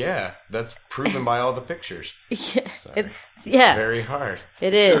 Well, yeah, that's proven by all the pictures. Yeah, It's yeah, very hard.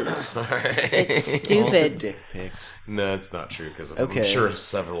 it is. All right. It's All the stupid. dick pics. No, it's not true because Okay. I'm sure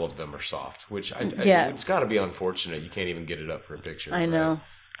several of them are soft. Which Yeah. it's got to be unfortunate. You can't even get it up for a picture. I know.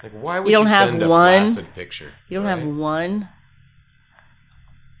 Right? Like, why would You don't have send a one? flaccid picture? You don't have one.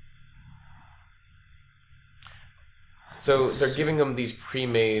 So they're giving them these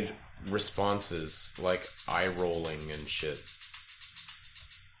pre-made responses, like eye rolling and shit.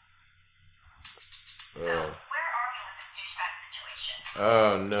 So, where are we with this douchebag situation?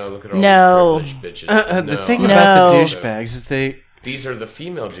 Oh no! Look at all No. these privileged bitches. The No. thing No. about the douchebags is These are the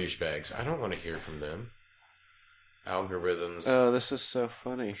female douchebags. I don't want to hear from them. Algorithms, Oh, this is so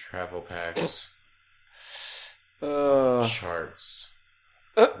funny. travel packs, Oh. charts.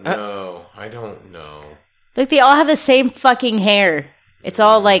 No, I don't know. Look, they all have the same fucking hair. It's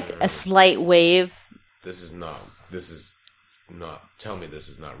all like a slight wave. This is not. Tell me this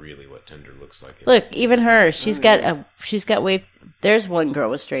is not really what Tinder looks like. Look, even her. She's got wave. There's one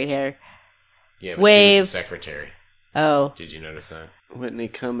girl with straight hair. Yeah, but wave. she was a secretary. Oh, Did you notice that? Whitney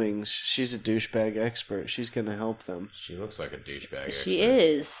Cummings, she's a douchebag expert. She's going to help them. She looks like a douchebag. she expert.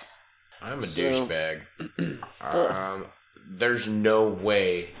 is. I'm a So- douchebag. There's no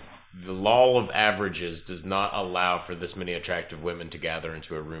way. The law of averages does not allow for this many attractive women to gather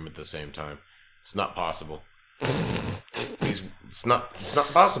into a room at the same time. It's not possible. It's not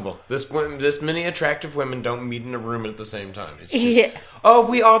possible. This many attractive women don't meet in a room at the same time. It's just, Yeah. oh,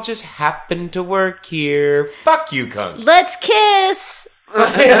 we all just happen to work here. Fuck you, cunts. Let's kiss.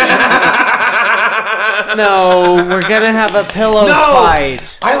 No, we're going to have a pillow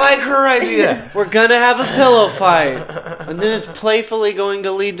fight. I like her idea. We're going to have a pillow fight. And then it's playfully going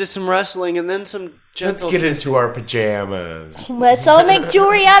to lead to some wrestling and then some Let's gentle get into our pajamas. Let's all make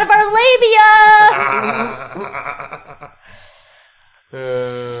jewelry out of our labia.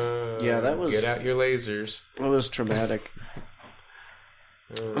 Yeah, that was- Get out your lasers. That was traumatic.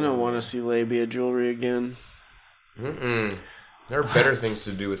 I don't want to see labia jewelry again. There are better things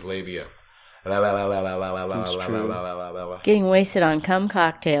to do with labia. That's true. Getting wasted on cum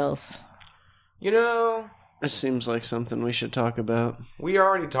cocktails. You know, It seems like something we should talk about. we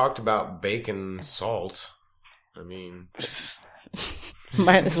already talked about bacon salt. I mean,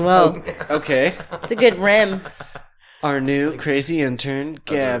 Might as well. Okay. It's a good rim. Our new crazy intern,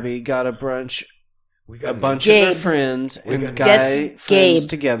 Gabby, got a bunch we of got Gabe. her friends and got- guy Gets friends Gabe.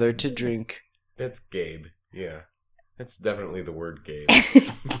 together to drink. That's Gabe. Yeah, that's definitely the word Gabe.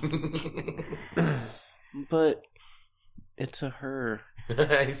 But it's a her.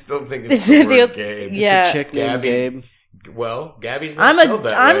 I still think Is it's the it word the- Gabe. yeah. It's a chick named Gabby. Gabe. Well, Gabby's not spelled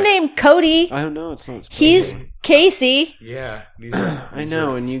that I'm way. named Cody. I don't know. It's not spelled. He's Casey. Yeah, these are, I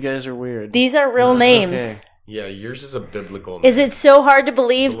know, and you guys are weird. These are real names. okay. Yeah, yours is a biblical name. Is it so hard to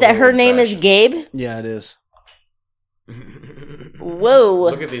believe It's a that her little name is old-fashioned. Gabe? Yeah, it is. Whoa.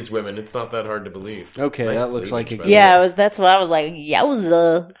 Look at these women. It's not that hard to believe. Okay, Nice that looks like cleavage, a by the Yeah, way. that's what I was like.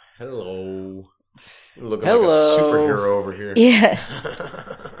 Yowza. Hello. You're looking Hello. like a superhero over here. Yeah.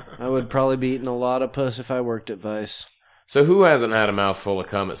 I would probably be eating a lot of puss if I worked at Vice. So who hasn't had a mouthful of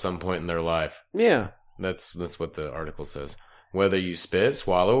cum at some point in their life? Yeah. That's what the article says. Whether you spit,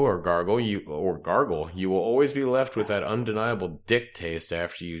 swallow, or gargle, you will always be left with that undeniable dick taste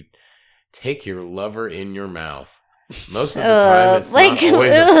after you take your lover in your mouth. Most of the time, it's like, not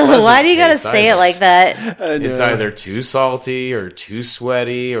always a pleasant why do you gotta taste say it either. like that? I know. It's either too salty or too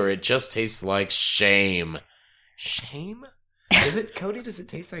sweaty, or it just tastes like shame. Shame? Is it, Cody? Does it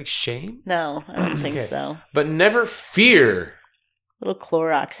taste like shame? No, I don't think Okay. so. But never fear. A little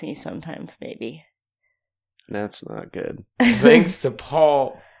Cloroxy sometimes, maybe. That's not good. Thanks to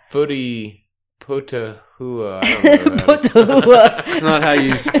Paul Footy Potahua. I don't know how to Potahua. It's not how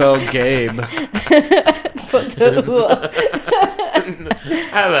you spell Gabe. Potahua.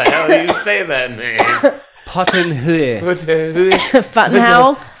 How the hell do you say that name? Pottenhue.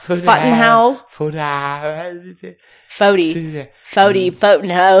 Futtenhow. Futtenhow. Fody. Fody.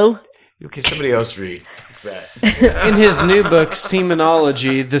 Fotenho. Okay, somebody else read that. In his new book,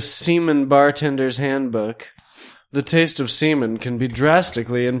 Semenology, the Semen Bartender's Handbook, the taste of semen can be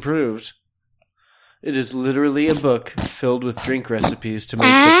drastically improved. It is literally a book filled with drink recipes to make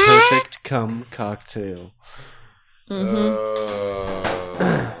the perfect cum cocktail.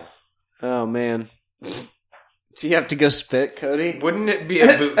 Oh, man. Do you have to go spit, Cody? Wouldn't it be a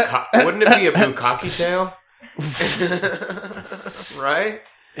bukkake tale? Right?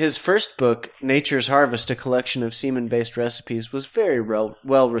 His first book, Nature's Harvest, a collection of semen-based recipes, was very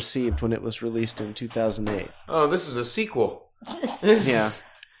well received when it was released in 2008. Oh, this is a sequel. Yeah.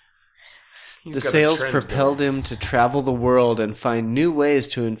 He's The got a sales trend propelled going. him to travel the world and find new ways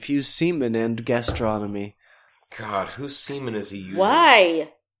to infuse semen and gastronomy. God, whose semen is he using?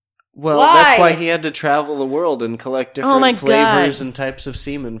 Why? Well, Why? that's why he had to travel the world and collect Oh my different flavors God. and types of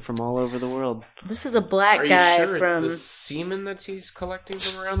semen from all over the world. This is a black Are you guy sure from. it's the semen that he's collecting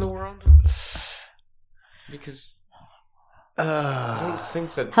from around the world? Because I don't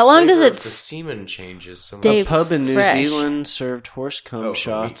think that. How long does flavor it of the semen changes so much. stay A pub in New fresh? Zealand served horse cum Oh,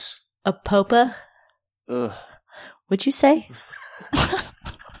 shots. A popa? Ugh. What'd you say?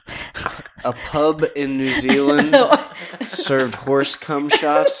 A pub in New Zealand served horse cum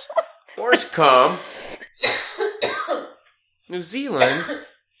shots. Horse cum. New Zealand.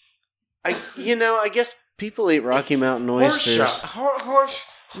 I guess people eat Rocky Mountain Horse oysters. shot. Horse.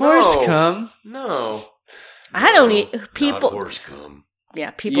 Horse no. cum. No. I don't eat Not people. horse cum.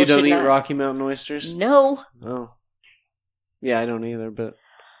 Yeah, people You don't should eat not. Rocky Mountain oysters? No. Oh. Yeah, I don't either, but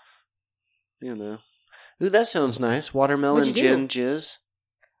Ooh, that sounds nice. Watermelon What'd you do? gin jizz.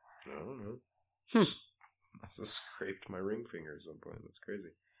 I don't know. Hmm. I just scraped my ring finger at some point. That's crazy.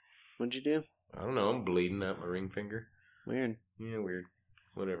 What'd you do? I don't know. I'm bleeding out my ring finger. Weird. Yeah, weird.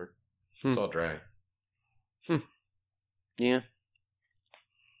 Whatever. It's all dry. Yeah.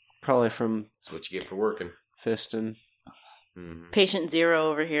 Probably from That's what you get for working. fisting. Mm-hmm. Patient Zero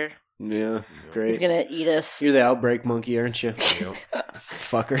over here. Yeah, He's great. gonna eat us. You're the outbreak monkey, aren't you? Yep.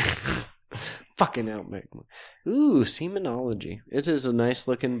 Fucker. Fucking outbreak monkey. Ooh, Semenology. It is a nice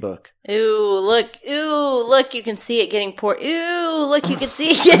looking book. Ooh, look. Ooh, look. You can see it getting poured. Ooh, look. You can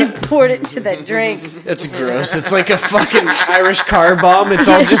see it getting poured into that drink. It's gross. It's like a fucking Irish car bomb. It's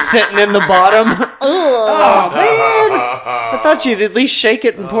all just sitting in the bottom. Oh, man. I thought you'd at least shake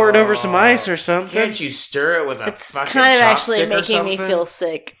it and pour it over some ice or something. Can't you stir it with a It's fucking kind of actually chopstick or making me something? feel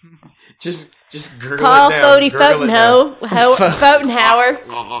sick. Just gurgle Paul it down. Fody Gurgle it down. Fotenhauer.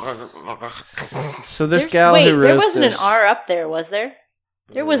 So this There's- gal wait, who wrote there wasn't this, an R up there, was there?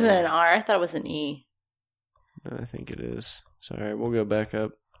 There wasn't an R. I thought it was an E. I think it is. Sorry, we'll go back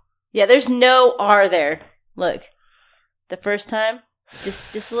up. Yeah, there's no R there. Look. The first time.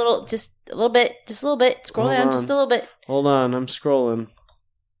 Just a little bit. Scroll Hold down on. just a little bit. Hold on, I'm scrolling.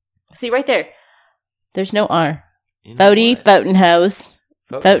 See right there. There's no R. You know Vody, what? votin' hose.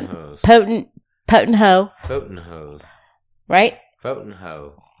 Votin' hose. Potent hoe. Votin' hose. Right? Votin'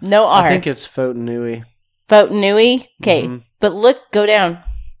 hoe. No R. I think it's Fotenui. Votin' nui. Okay. Mhm. But look, go down.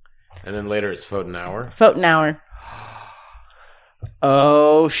 And then later it's votin' hour. Votin' hour.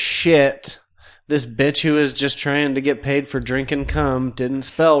 Oh, shit. This bitch who is just trying to get paid for drinking cum didn't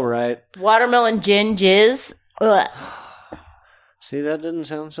spell right. Watermelon gin jizz. Ugh. See, that didn't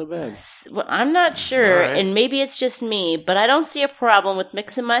sound so bad. Well, I'm not sure, All right. and maybe it's just me, but I don't see a problem with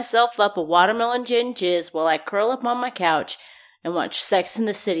mixing myself up a watermelon gin jizz while I curl up on my couch and watch Sex in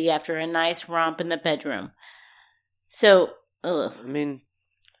the City after a nice romp in the bedroom. So, ugh. I mean,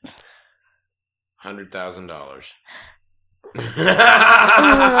 $100,000.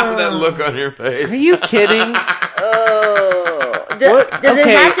 That look on your face. are you kidding? Oh. What? Does it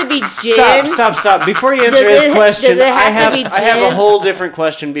Okay, have to be gin? Stop. Before you answer Does his it- question, does it have I have to be I have a gin? whole different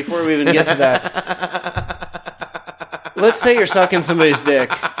question before we even get to that. Let's say you're sucking somebody's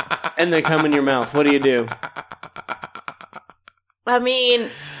dick and they come in your mouth. What do you do? I mean,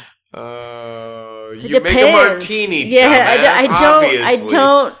 You it make a depends. martini. Yeah, dumbass, obviously. I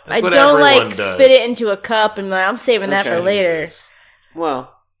That's what don't like everyone does. spit it into a cup and like, I'm saving that Okay. for later. Jesus.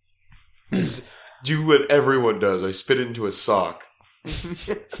 Well, Do what everyone does. I spit into a sock.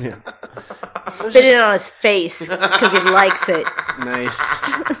 yeah, Spit it on his face because he likes it. nice.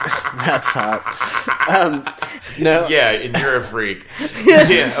 That's hot. No, Yeah, and you're a freak.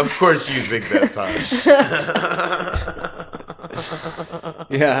 Yeah, of course you think that's hot.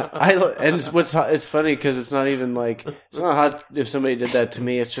 yeah. It's funny because it's not even like it's not hot if somebody did that to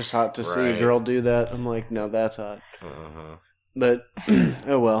me. It's just hot to see a Right. girl do that. I'm like, no, that's hot. But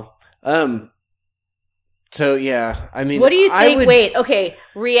oh well. So yeah, I mean, What do you I think? would- Wait, okay.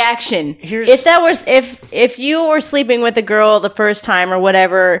 Reaction. Here's- if you were sleeping with a girl the first time or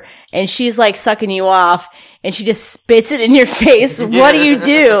whatever, and she's like sucking you off, and she just spits it in your face, what do you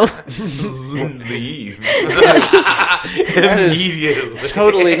do? Leave. That is Immediately.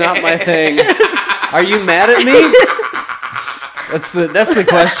 totally not my thing. Are you mad at me? That's the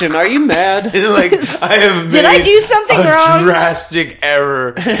question. Are you mad? Like, I have made Did I do something a wrong? drastic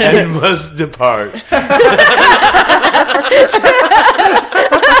error and must depart.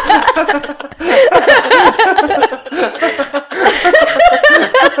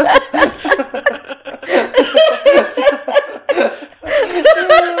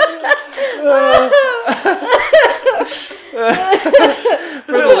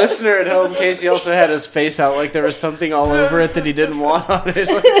 For the listener at home, Casey also had his face out like there was something all over it that he didn't want on it.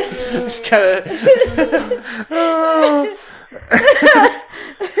 Like, it's kind of.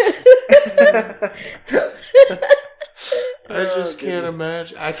 I just can't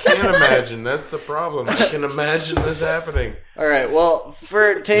imagine. I can't imagine. That's the problem. I can imagine this happening. All right. Well,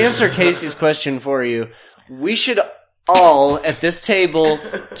 to answer Casey's question for you, we should all at this table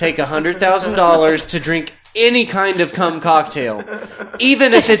take $100,000 to drink any kind of cum cocktail,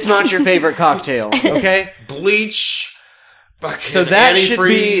 even if it's not your favorite cocktail. Okay. Bleach. Fucking So that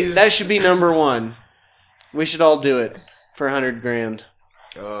antifreeze. should be number one. We should all do it for $100,000.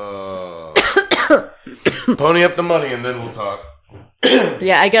 Pony up the money and then we'll talk.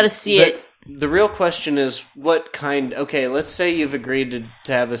 Yeah, I gotta see it. The real question is what kind. Okay, let's say you've agreed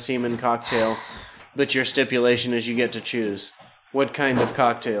to have a semen cocktail, but your stipulation is you get to choose. What kind of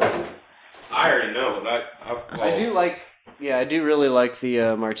cocktail? I already know. I do like. Yeah, I do really like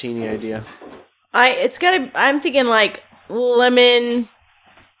the martini idea. I'm thinking like lemon,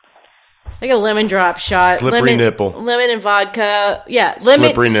 like a lemon drop shot. Slippery nipple. Lemon and vodka. Yeah, lemon.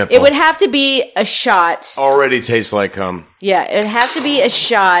 Slippery nipple. It would have to be a shot. Already tastes like cum. Yeah, it'd have to be a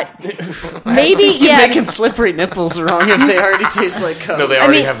shot. Maybe, You're yeah. making slippery nipples wrong if they already taste like cum. No, they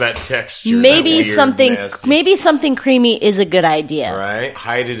already mean, have that texture. Maybe that weird, something. nasty- Maybe something creamy is a good idea. Right?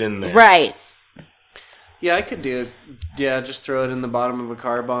 Hide it in there. Right. Yeah, I could do it. Yeah, just throw it in the bottom of a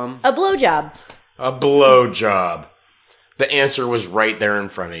car bomb. A blowjob. A blowjob. The answer was right there in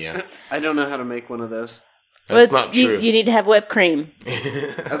front of you. I don't know how to make one of those. That's Well, not true. You need to have whipped cream,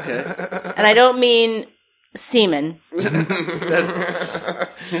 Okay. and I don't mean semen.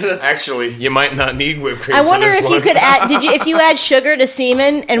 Actually, you might not need whipped cream. I wonder for this if you one. could add. If you add sugar to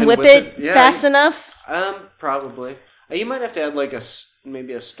semen and whip whip it it? Yeah. fast enough? Probably. You might have to add like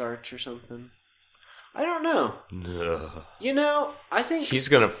maybe a starch or something. I don't know. Ugh. You know, I think He's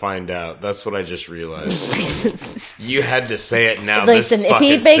gonna find out. That's what I just realized. You had to say it now. Listen, This if he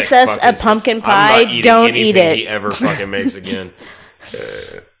fucking bakes sick us fuck a is- pumpkin I'm pie, not eating don't eat anything it. He ever fucking makes again.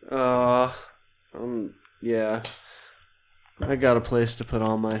 yeah. I got a place to put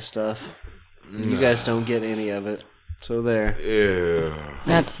all my stuff. You guys don't get any of it. So there. Ew.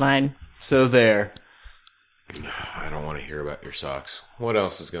 That's fine. So there. I don't want to hear about your socks. What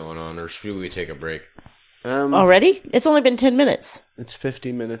else is going on? Or should we take a break? Already? It's only been 10 minutes. It's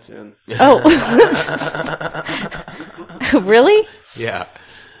 50 minutes in. Oh. Really? Yeah.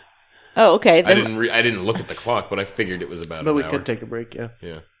 Oh, okay. I Then, didn't look at the clock, but I figured it was about But an we hour. could take a break, yeah.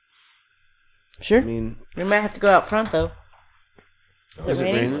 Yeah. sure. I mean, We might have to go out front, though. is it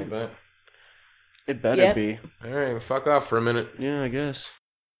raining? raining? But, It better Yep. be. all right, fuck off for a minute. Yeah, I guess.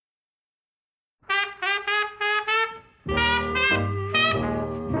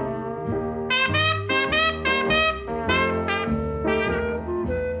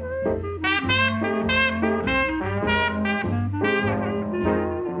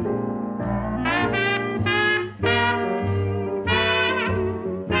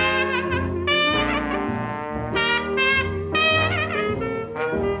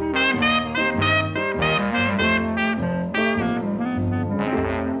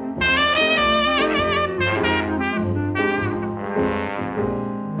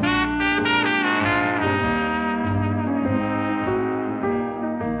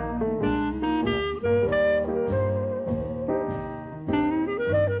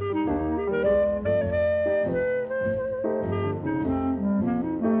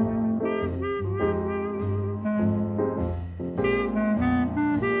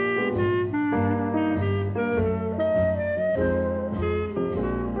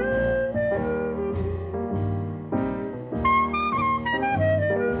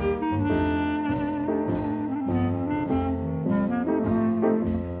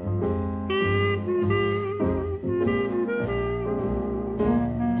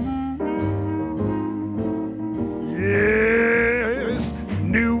 Yes,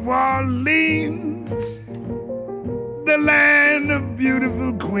 New Orleans, the land of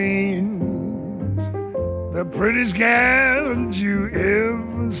beautiful queens, the prettiest gals you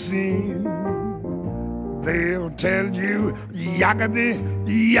ever seen. They'll tell you yakety,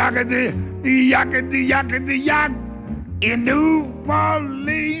 yakety, yakety, yakety, yak. In New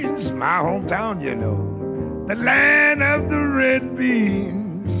Orleans, my hometown, you know, the land of the red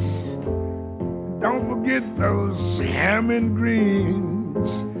beans. Don't forget those ham and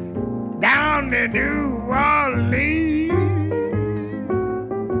greens down in New Orleans.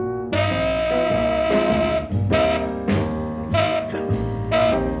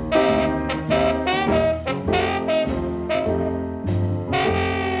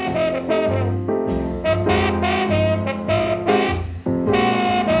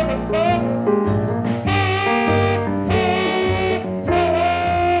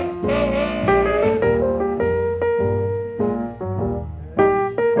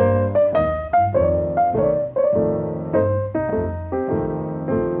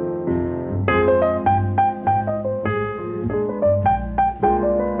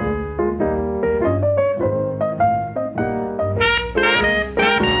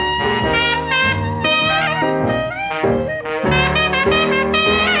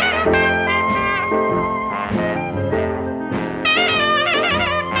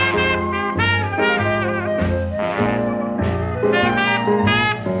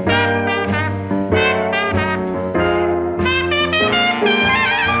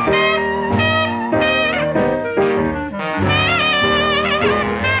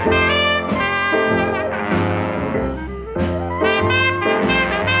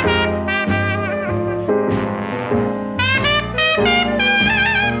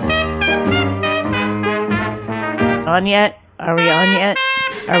 On yet? Are we on yet?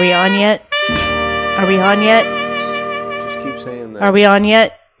 Are we on yet? Are we on yet? Just keep saying that. Are we on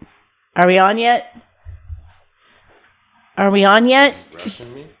yet? Are we on yet? Are we on yet?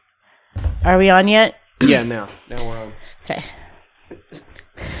 Rushing me? Are we on yet? Yeah, now we're on. Okay.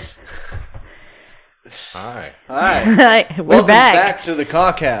 Hi. Hi. We're Welcome back. back to the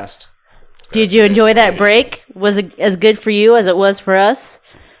Cawcast. Did you enjoy that break? Was it as good for you as it was for us?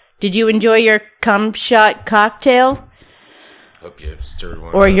 Did you enjoy your cum shot cocktail Hope you stirred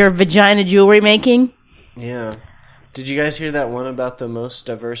one or up. your vagina jewelry making? Yeah. Did you guys hear that one about the most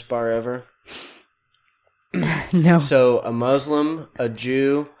diverse bar ever? No. So, a Muslim, a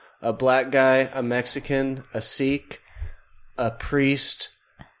Jew, a black guy, a Mexican, a Sikh, a priest,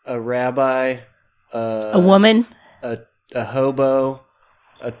 a rabbi, A woman? a hobo,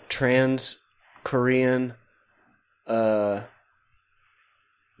 a trans Korean, they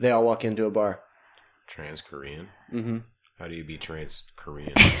all walk into a bar. Trans Korean. Mm-hmm. How do you be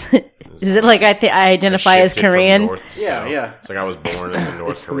trans-Korean? Is it like I identify as shifted from Korean? north to Yeah, south. yeah. It's like I was born as a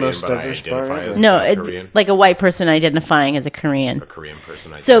North It's the Korean, most but I diverse part identify ever. as No, South Korean. like a white person identifying as a Korean. A Korean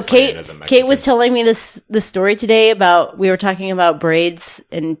person So identifying as a Mexican. Kate was telling me this story today about, we were talking about braids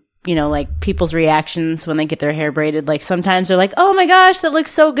and, you know, like people's reactions when they get their hair braided. Like sometimes they're like, oh my gosh, that looks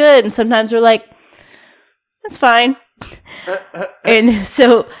so good. And sometimes they're like, that's fine. And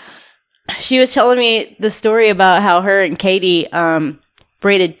so she was telling me the story about how her and Katie,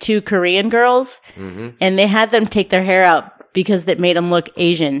 braided 2 Korean girls and they had them take their hair out because that made them look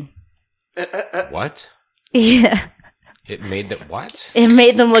Asian. What? Yeah. It made them what? It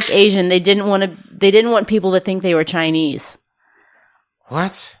made them look Asian. They didn't want people to think they were Chinese.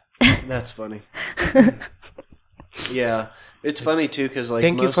 What? That's funny. Yeah. It's funny, too, because, like,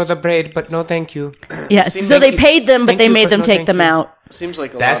 Thank you for the braid, but no thank you. Yeah, so they paid them, but they made them take them out. Seems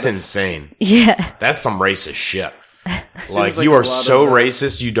like That's insane. Yeah. That's some racist shit. like you a are lot so of,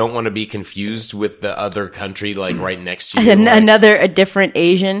 racist, you don't want to be confused with the other country, like, right next to you. A different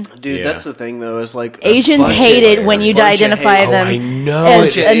Asian. Dude, Yeah. that's the thing, though, is, like... Asians hate it when you identify them I know.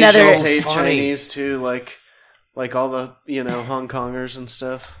 as It's another... Asians hate funny. Chinese, too, like all the, you know, Hong Kongers and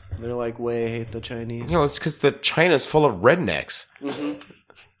stuff. They're, like, way hate the Chinese. You know, it's because China's full of rednecks.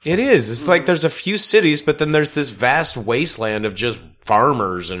 It is. It's like there's a few cities, but then there's this vast wasteland of just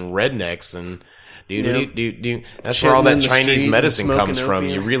farmers and rednecks and that's where all Shitting that in the Chinese street and medicine comes smoking from.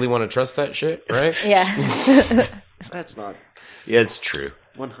 opium. You really want to trust that shit, right? Yeah. That's not Yeah, it's true.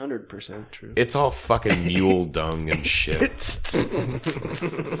 100% true. It's all fucking mule dung and shit.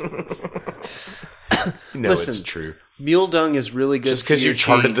 No, Listen, it's true. Mule dung is really good Just for because your you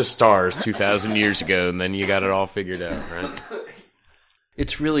charted chi. the stars 2,000 years ago and then you got it all figured out, right?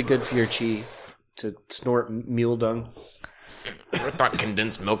 It's really good for your chi to snort mule dung. I thought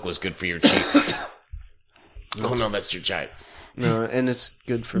condensed milk was good for your cheek. Oh, no, that's your chai. No, and it's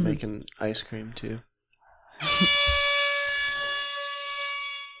good for making ice cream, too.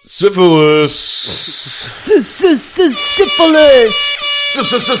 Syphilis. Syphilis.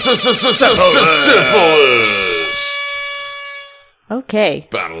 Syphilis. Okay.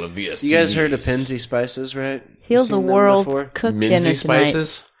 Battle of the STDs. You guys heard of Penzi spices, right? Heal You the seen them world. before? Cook Minzy dinner tonight.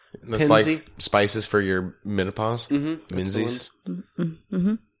 spices? That's like Penzi? spices for your menopause? Mm-hmm. Minzies?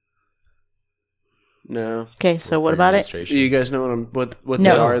 No. Okay, so what about it? Do you guys know what No. they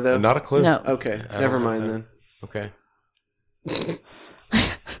are, though? Not a clue. No. Okay, I never don't mind have then. Okay.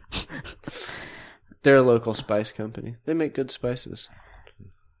 They're a local spice company. They make good spices.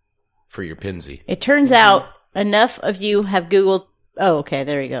 For your pinsy. It turns out enough of you have Googled... Oh, okay,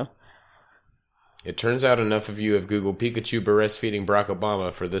 there you go. It turns out enough of you have Googled Pikachu breastfeeding Barack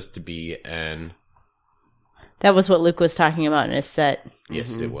Obama for this to be an... That was what Luke was talking about in his set.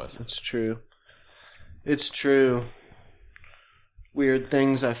 Yes, it was. It's true. It's true. Weird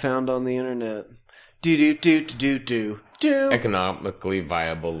things I found on the internet. Do. Economically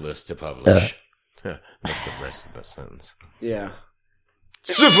viable list to publish. That's the rest of the sentence. Yeah.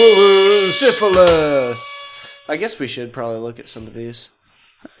 Syphilis! Syphilis! I guess we should probably look at some of these.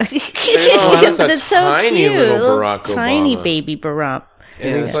 that's a It's so tiny cute. little Barack Tiny Obama. baby Barack.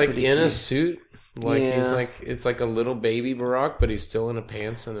 And he's it's like pretty in a cute. suit. Like he's Yeah. like, it's like a little baby Barack, but he's still in a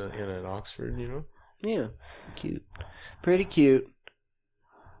pants and in an Oxford, you know? Yeah. Cute. Pretty cute.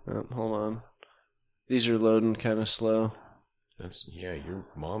 Oh, hold on. These are loading kind of slow. Yeah, your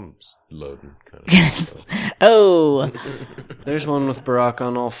mom's loading kind of. Yes. Oh, There's one with Barack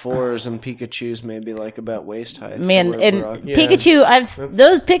on all fours and Pikachu's maybe like about waist height. to man, where and Barack- Pikachu, it's a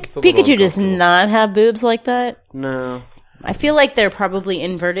little Pikachu does uncomfortable. not have boobs like that. No. I feel like they're probably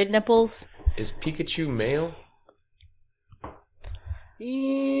inverted nipples. Is Pikachu male?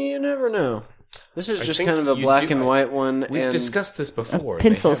 You never know. This is I just think kind of a you black do- and white one. We've and discussed this before.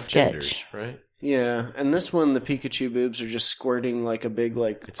 pencil They have genders, sketch. right? Yeah, and this one, the Pikachu boobs are just squirting like a big,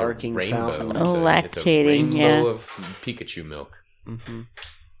 like, It's a arcing rainbow. fountain. Oh, It's a lactating, rainbow yeah. of Pikachu milk.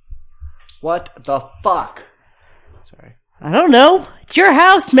 What the fuck? Sorry. I don't know. It's your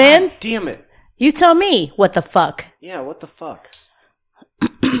house, man. God damn it. You tell me what the fuck. Yeah, what the fuck?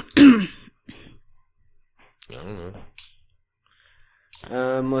 I don't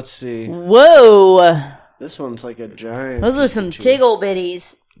know. Let's see. Whoa. This one's like a giant. Those are some Pikachu. tiggle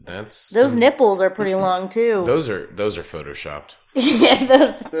bitties. That's Those nipples are pretty long, too. Those are photoshopped. Yeah,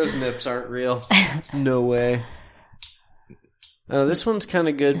 those. Those nips aren't real. No way. This one's kind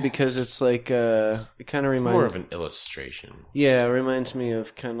of good because it's like, it kind of It's reminds... more of an illustration. Yeah, it reminds me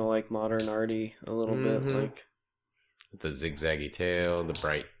of kind of like modern arty a little bit. Like, The zigzaggy tail, the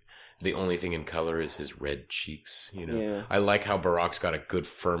bright The only thing in color is his red cheeks, you know. Yeah. I like how Barack's got a good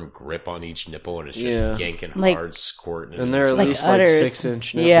firm grip on each nipple and it's just Yeah. yanking Like- hard, squirting. And they're at Like least udders.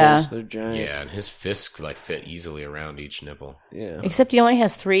 6-inch nipples. Yeah. They're giant. yeah, and his fists like fit easily around each nipple. Yeah. Except he only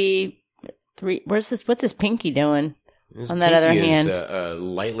has three. What's his pinky doing? His On that other pinky hand. is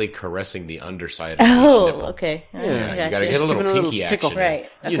lightly caressing the underside of each Oh, nipple. okay. Yeah, Yeah, you gotta get a Just little give it a little pinky tickle. action. Right,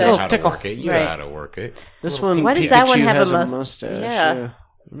 You okay. know how to Tickle. work it. You Right. know how to work it. This one, Why does that one Pikachu have a has mustache? Yeah. Yeah.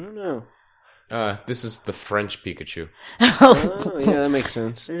 I don't know. This is the French Pikachu. Oh, yeah, that makes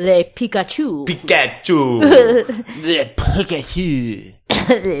sense. Le Pikachu. Pikachu! The Pikachu.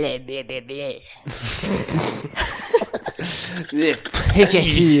 The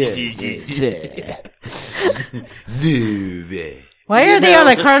Pikachu. Why are they on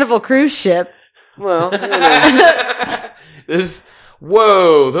a Carnival cruise ship? Well, you know.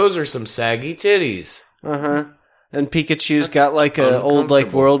 Whoa, those are some saggy titties. Uh-huh. And Pikachu's got like a old like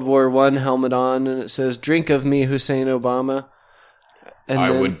uncomfortable. World War I helmet on, and it says "Drink of me, Hussein Obama." And I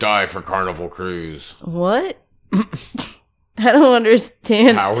then- would die for Carnival Cruise. What? I don't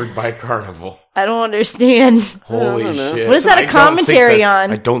understand. Powered by Carnival. I don't understand. Holy don't know. shit. What is that a I don't think commentary that's-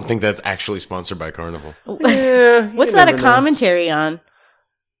 on? I don't think that's actually sponsored by Carnival. Yeah, you What's that a never know. commentary on?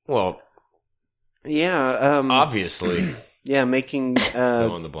 Well, Yeah, obviously. yeah, making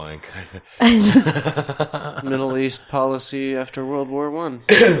Fill in the blank. Middle East policy after World War One.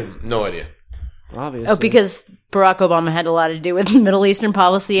 No idea. Obviously. Oh, because Barack Obama had a lot to do with Middle Eastern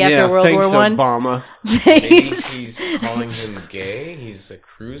policy after yeah, World thanks, War One. Obama. Maybe he's calling him gay. He's a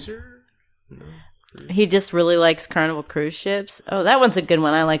cruiser. He just really likes Carnival cruise ships. Oh, that one's a good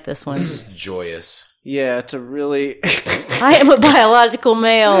one. I like this one. This is joyous. Yeah, it's a really. I am a biological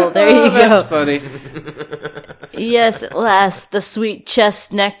male. There you That's go. funny. Yes, at last, the sweet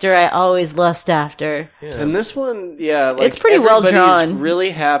chest nectar I always lust after. And this one, yeah, like It's pretty well everybody's drawn. really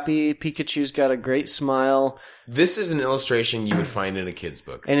happy. Pikachu's got a great smile, This is an illustration you would find in a kid's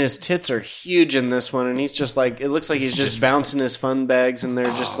book. and his tits are huge in this one. And he's just like, it looks like he's just bouncing his fun bags, and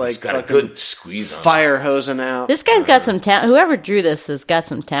they're just like He's got a fucking good squeeze on. fire hosing out. This guy's got some talent. Whoever drew this has got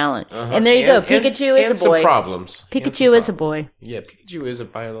some talent. And there you go. Pikachu and is a boy. some problems. And some Pikachu is a problems. boy. Yeah, Pikachu is a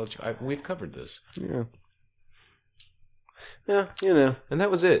biological. We've covered this. Yeah. Yeah, you know. And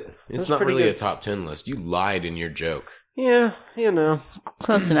that was it. It's was not pretty really good. a top 10 list. You lied in your joke. Yeah, you know.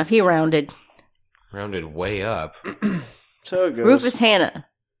 Close enough. He rounded. Rounded way up. So it goes. Rufus Hanna,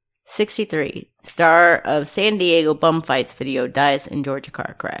 63, star of San Diego bum fights video, dies in Georgia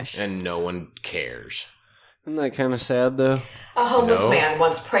car crash. And no one cares. Isn't that kind of sad, though? A homeless No. man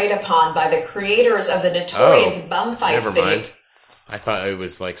once preyed upon by the creators of the notorious bum fights Never video. mind. I thought it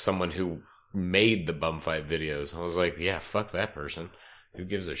was like someone who made the bum fight videos. I was like, yeah, fuck that person. Who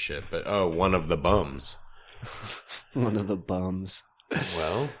gives a shit? But one of the bums. One of the bums.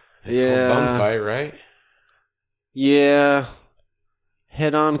 Well, it's Yeah. called bum fight, right? Yeah.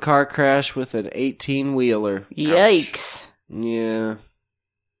 Head-on car crash with an 18-wheeler. Yikes. Yeah.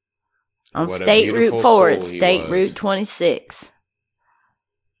 On What a State beautiful Route 4, soul he State was. Route 26.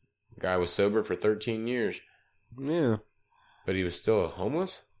 Guy was sober for 13 years. Yeah. But he was still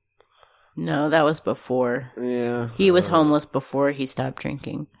homeless? No, that was before. Yeah. He was homeless before he stopped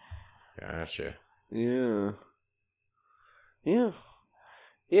drinking. Gotcha. Yeah. Yeah.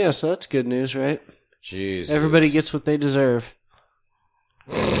 Yeah, so that's good news, right? Jesus. Everybody gets what they deserve.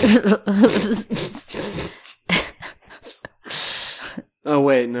 Oh,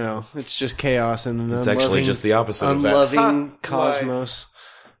 wait, no. It's just chaos and an It's actually just the opposite of that. unloving cosmos.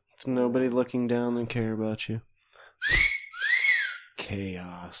 With nobody looking down and care about you.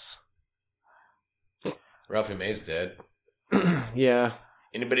 Chaos. Ralphie May's dead. Yeah.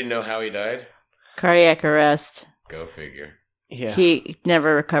 Anybody know how he died? Cardiac arrest. Go figure. Yeah. He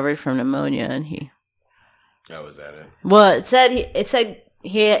never recovered from pneumonia, and Oh, was that it? well, it said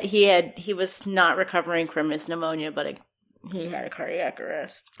he was not recovering from his pneumonia, but he had a cardiac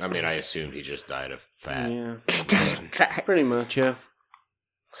arrest. I mean, I assumed he just died of fat. Yeah. Pretty much, yeah.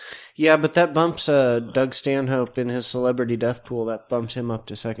 Yeah, but that bumps Doug Stanhope in his celebrity death pool. That bumps him up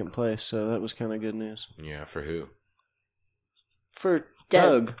to second place, so that was kind of good news. Yeah, for who? For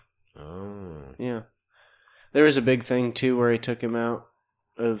Doug. Oh. Yeah. There was a big thing, too, where he took him out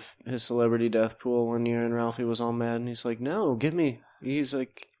of his celebrity death pool one year, and Ralphie was all mad, and he's like, no, get me. He's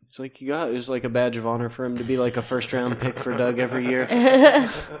like, you got it. It was like a badge of honor for him to be like a first-round pick for Doug every year.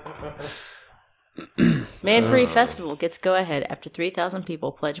 Man Free Festival gets go ahead after 3,000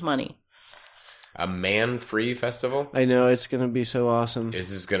 people pledge money. A man-free festival? I know, it's going to be so awesome.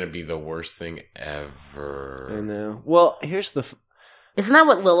 This is going to be the worst thing ever. I know. Well, here's the... Isn't that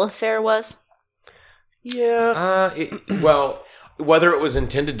what Lilith Fair was? Yeah. Well, Whether it was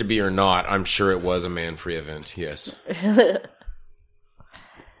intended to be or not, I'm sure it was a man-free event. Yes.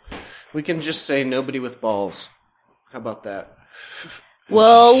 We can just say nobody with balls. How about that?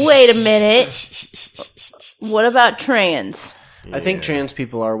 Well, wait a minute. What about trans? I think trans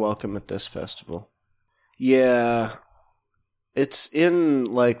people are welcome at this festival. Yeah. It's in,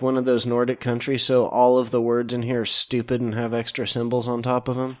 like, one of those Nordic countries, so all of the words in here are stupid and have extra symbols on top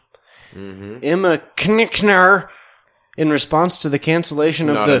of them. Mm-hmm. Emma Knickner, in response to the cancellation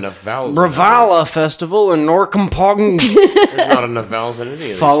of the Bravala Festival in Norrköping. There's not enough vowels in any of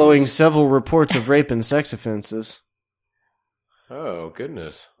these. Following several reports of rape and sex offenses. Oh,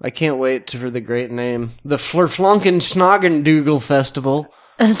 goodness. I can't wait for the great name. The Flurflunken Snoggendoogle Festival,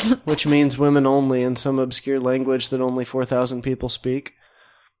 which means women only in some obscure language that only 4,000 people speak.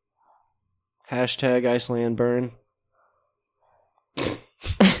 Hashtag Iceland burn.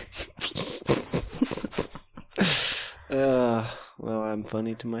 Well, I'm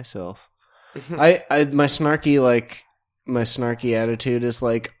funny to myself. My snarky attitude is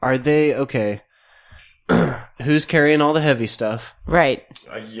like, are they okay? Who's carrying all the heavy stuff? Right.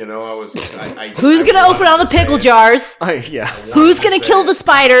 Who's gonna open all the pickle jars? Who's gonna kill the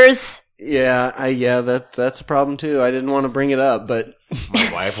spiders? Yeah, that's a problem too. I didn't want to bring it up, but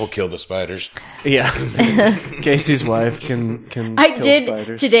my wife will kill the spiders. Yeah, Casey's wife can. I kill did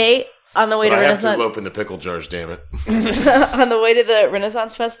spiders. Today on the way to Renaissance. I have to open the pickle jars. Damn it! On the way to the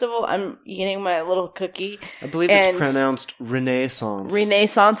Renaissance Festival, I'm eating my little cookie. I believe it's pronounced Renaissance.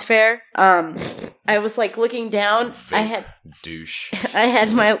 Renaissance Fair. I was like looking down. Douche. I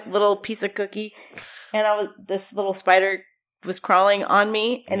had my little piece of cookie, and this little spider was crawling on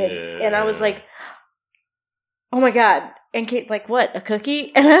me, and I was like, oh my god. And Kate like, what, a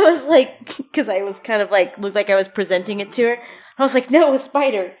cookie? And I was like, because I was kind of like, looked like I was presenting it to her. I was like, no, a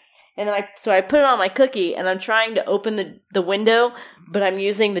spider. And then I put it on my cookie, and I'm trying to open the window, but I'm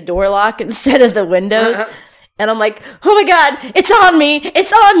using the door lock instead of the windows. And I'm like, oh my god, it's on me!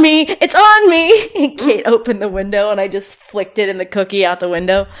 It's on me! It's on me! And Kate opened the window, and I just flicked it and the cookie out the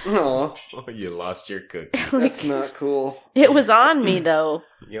window. Oh, you lost your cookie. That's not cool. It was on me, though.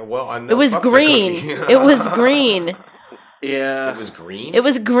 Yeah, well, I know. It was green. It was green. Yeah. It was green? It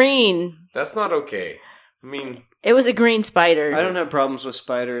was green. That's not okay. I mean... It was a green spider. I don't have problems with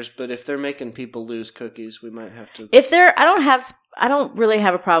spiders, but if they're making people lose cookies, we might have to... I don't really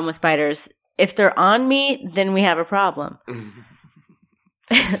have a problem with spiders. If they're on me, then we have a problem.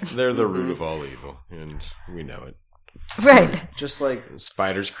 They're the root of all evil, and we know it. Right. Just like...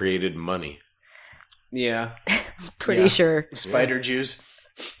 Spiders created money. Yeah. Pretty sure. Spider Jews.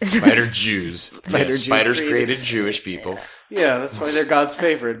 Spider Jews. Spiders Jews created Jewish people. Yeah, that's why they're God's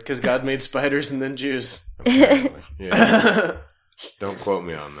favorite, because God made spiders and then Jews. Yeah. Don't quote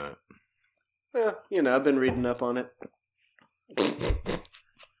me on that. Well, I've been reading up on it.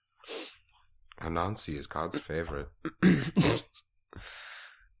 Anansi is God's favorite.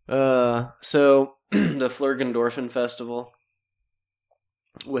 So, the Flurgendorfen Festival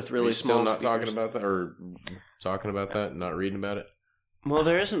with really small still not speakers. talking about that, not reading about it? Well,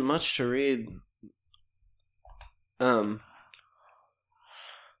 there isn't much to read.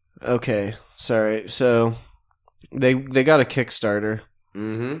 Okay, sorry. So they got a Kickstarter.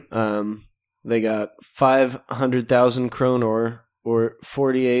 Mm-hmm. They got 500,000 kronor, or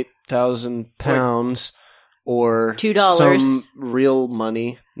 48,000 pounds, or $2. some real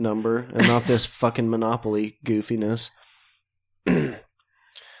money number, and not this fucking Monopoly goofiness.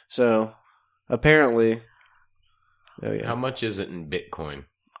 So apparently, oh yeah, how much is it in Bitcoin?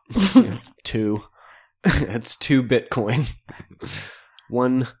 2. It's 2 Bitcoin.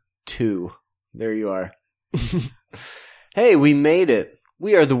 1, 2. There you are. Hey, we made it.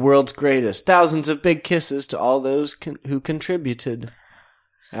 We are the world's greatest. Thousands of big kisses to all those who contributed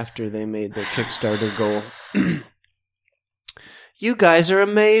after they made their Kickstarter goal. You guys are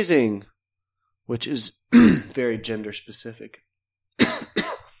amazing. Which is very gender specific.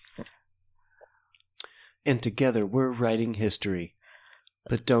 And together we're writing history.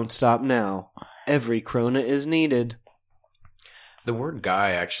 But don't stop now. Every krona is needed. The word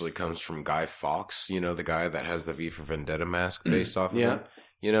guy actually comes from Guy Fawkes, the guy that has the V for Vendetta mask based off of him.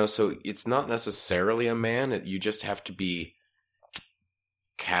 So it's not necessarily a man. You just have to be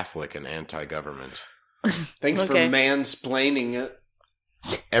Catholic and anti-government. Thanks for mansplaining it.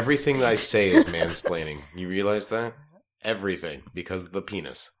 Everything I say is mansplaining. You realize that? Everything. Because of the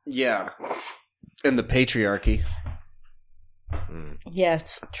penis. Yeah. And the patriarchy. Yeah,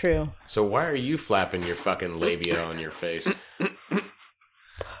 it's true. So why are you flapping your fucking labia on your face?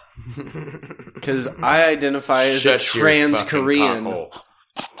 Because I identify as a trans Korean.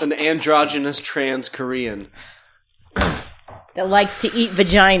 An androgynous trans Korean. that likes to eat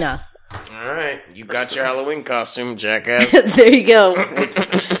vagina. All right, you got your Halloween costume, jackass. There you go.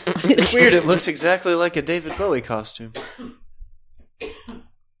 It's weird. It looks exactly like a David Bowie costume.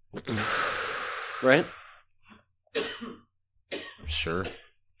 Right? Sure.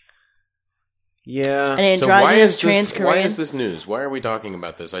 Yeah. An So why androgynous is trans this? Why Korean. is this news? Why are we talking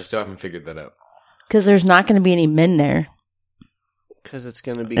about this? I still haven't figured that out. Because there's not going to be any men there. Because it's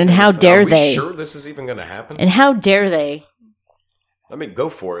going to be. And kinda how fun. dare Are we they? sure this is even going to happen? And how dare they? I mean, go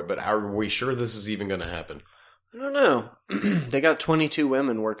for it, but are we sure this is even going to happen? I don't know. They got 22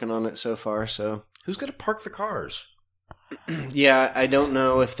 women working on it so far, so. Who's going to park the cars? Yeah, I don't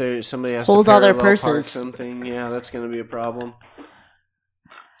know if there's somebody has Hold to all their parallel park purses. something. Yeah, that's going to be a problem.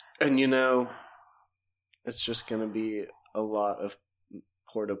 And it's just going to be a lot of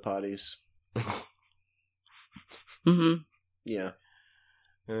porta potties. Mm-hmm. Yeah.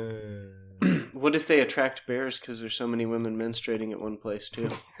 What if they attract bears because there's so many women menstruating at one place too?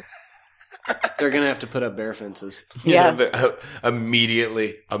 They're gonna have to put up bear fences. Yeah.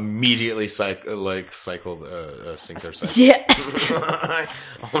 Immediately sink their cycle. Yeah.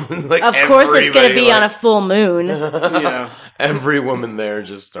 Like Of course it's going to everybody, be on a full moon. Yeah. Every woman there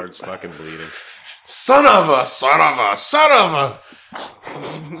just starts fucking bleeding. Son of a!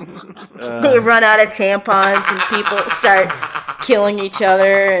 They run out of tampons and people start killing each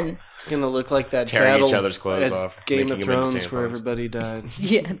other. And It's gonna look like that Tearing battle each other's clothes at off, Game making of them into Thrones where tampons. everybody died.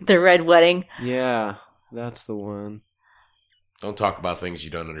 yeah, the red wedding. Yeah, that's the one. Don't talk about things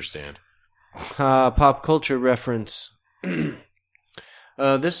you don't understand. Pop culture reference.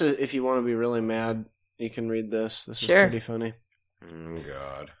 This is, if you want to be really mad, you can read this. This Sure. is pretty funny.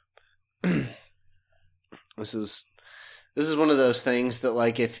 God. This is one of those things that,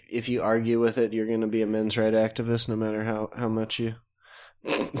 like, if you argue with it, you're going to be a men's right activist, no matter how much you.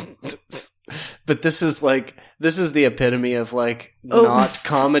 But this is the epitome of not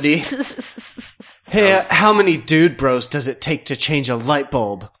comedy. Hey, how many dude bros does it take to change a light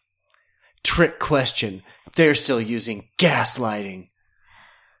bulb? Trick question. They're still using gaslighting.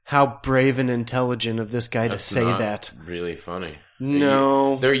 How brave and intelligent of this guy That's to say not that. really funny.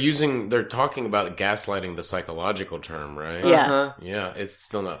 No. They're talking about gaslighting, the psychological term, right? Yeah. Uh-huh. Yeah, it's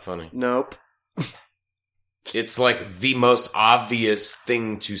still not funny. Nope. It's like the most obvious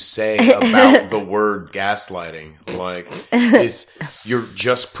thing to say about the word gaslighting. Like, you're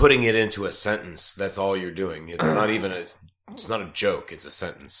just putting it into a sentence. That's all you're doing. It's not even it's not a joke. It's a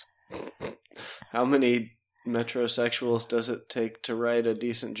sentence. How many metrosexuals does it take to write a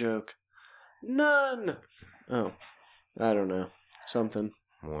decent joke? None. Oh, I don't know. Something.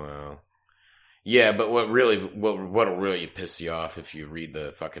 Wow. Yeah, but what'll really piss you off if you read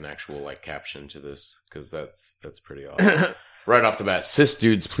the fucking actual caption to this, because that's pretty awesome. Right off the bat, cis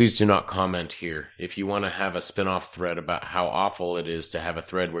dudes, please do not comment here. If you want to have a spin-off thread about how awful it is to have a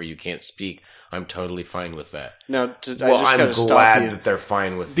thread where you can't speak, I'm totally fine with that. Now, I'm gotta stop glad you. that they're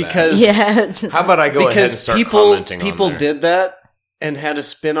fine with Because- that. Yeah. How about I go ahead and start commenting on people there? did that and had a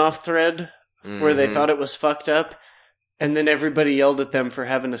spin-off thread where they Mhm. thought it was fucked up, and then everybody yelled at them for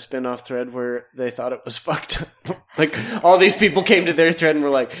having a spin-off thread where they thought it was fucked up. Like, all these people came to their thread and were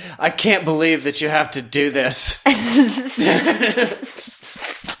like, I can't believe that you have to do this.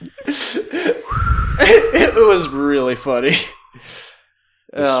 It was really funny.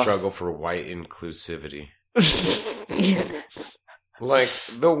 The struggle for white inclusivity. Like,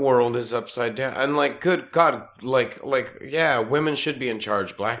 the world is upside down. And, good God, yeah, women should be in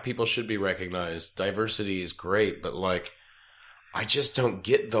charge. Black people should be recognized. Diversity is great, but, I just don't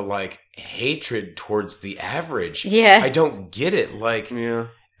get the, hatred towards the average. Yeah. I don't get it. Yeah.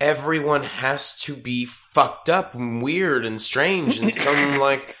 Everyone has to be fucked up and weird and strange and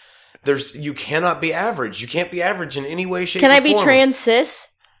some, you cannot be average. You can't be average in any way, shape, Can or I be form. trans cis?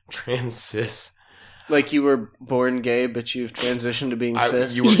 Trans cis. Like you were born gay, but you've transitioned to being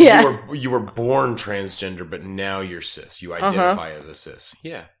cis. You were born transgender, but now you're cis. You identify as a cis.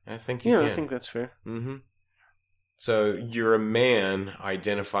 Yeah, I think you can. I think that's fair. Mm-hmm. So you're a man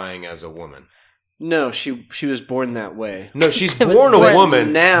identifying as a woman. No, she was born that way. No, she's born a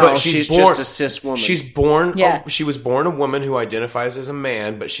woman. Now but she's born, just a cis woman. She's born. Yeah. She was born a woman who identifies as a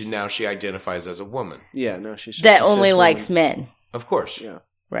man, but she identifies as a woman. Yeah, no, she's just That a cis only woman. likes men. Of course. Yeah.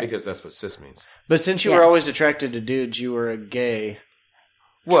 Right. Because that's what cis means. But since you were always attracted to dudes, you were a gay.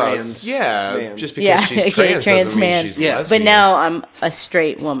 Well, trans yeah, man. just because she's a trans trans doesn't mean man. she's Yeah. lesbian. But now I'm a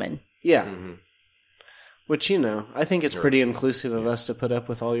straight woman. Yeah. Mhm. Which, I think it's pretty inclusive of us to put up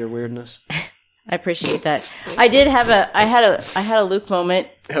with all your weirdness. I appreciate that. I had a Luke moment.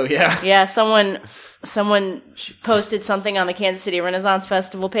 Oh yeah. Yeah, someone posted something on the Kansas City Renaissance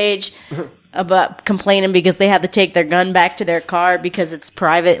Festival page about complaining because they had to take their gun back to their car because it's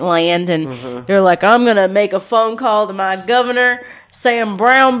private land, and they're like, I'm gonna make a phone call to my governor, Sam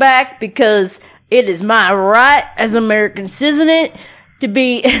Brownback, because it is my right as an American citizen to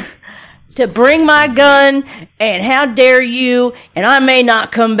be to bring my gun, and how dare you, and I may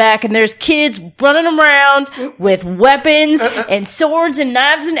not come back, and there's kids running around with weapons and swords and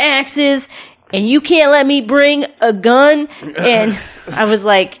knives and axes, and you can't let me bring a gun. And I was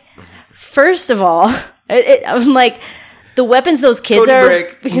like, first of all, I'm like, the weapons those kids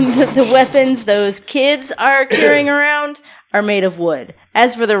the weapons those kids are carrying around are made of wood.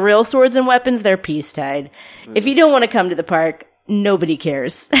 As for the real swords and weapons, they're peace tied. If you don't want to come to the park, nobody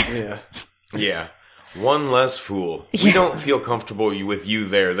cares. Yeah. Yeah. One less fool. We don't feel comfortable with you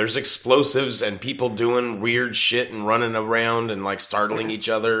there. There's explosives and people doing weird shit and running around and like startling each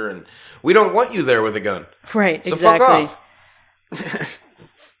other, and we don't want you there with a gun. Right, So exactly. fuck off.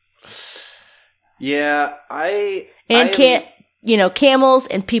 Yeah, camels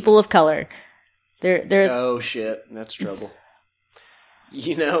and people of color. They're Oh shit, that's trouble.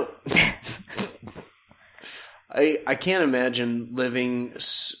 You know, I can't imagine living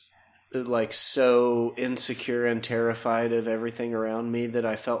so insecure and terrified of everything around me that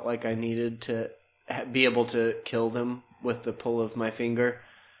I felt like I needed to be able to kill them with the pull of my finger.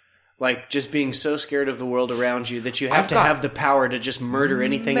 Like, just being so scared of the world around you that you have to have the power to just murder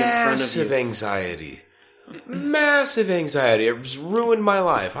anything in front of you. Massive anxiety. It's ruined my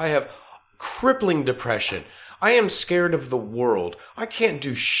life. I have crippling depression. I am scared of the world. I can't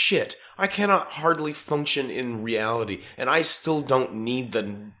do shit. I cannot hardly function in reality. And I still don't need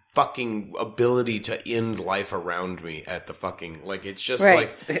the fucking ability to end life around me at the fucking... Like, it's just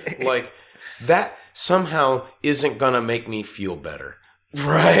right. like that somehow isn't gonna make me feel better.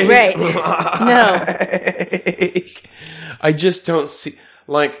 Right? Right. No. I just don't see...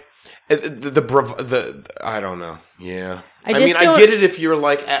 Like... I don't know. Yeah. I get it if you're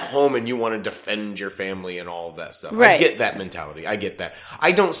like at home and you want to defend your family and all of that stuff. Right. I get that mentality. I get that.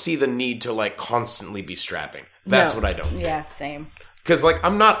 I don't see the need to like constantly be strapping. That's what I don't get. Yeah, same. Because like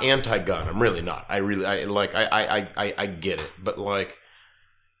I'm not anti-gun. I'm really not. I get it. But like,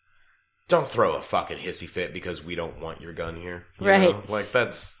 don't throw a fucking hissy fit because we don't want your gun here. You right. know? Like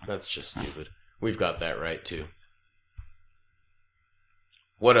that's just stupid. We've got that right too.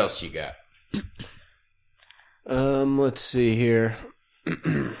 What else you got? Let's see here.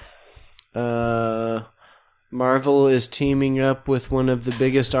 Marvel is teaming up with one of the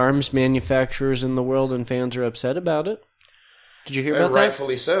biggest arms manufacturers in the world, and fans are upset about it. Did you hear about that?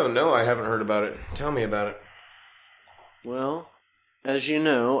 Rightfully so. No, I haven't heard about it. Tell me about it. Well, as you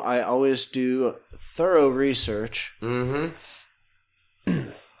know, I always do thorough research. Mm-hmm.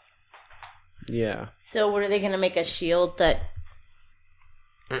 Yeah. So what are they going to make a shield that...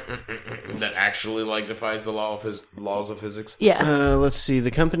 that actually like defies the laws of physics? Yeah. Let's see.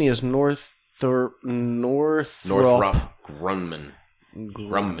 The company is Northrop Grumman.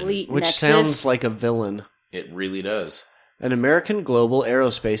 Elite which Nexus. sounds like a villain. It really does. An American global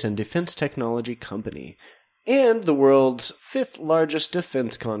aerospace and defense technology company, and the world's 5th largest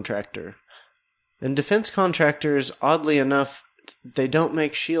defense contractor. And defense contractors, oddly enough, they don't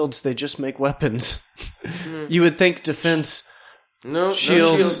make shields, they just make weapons. You would think defense... No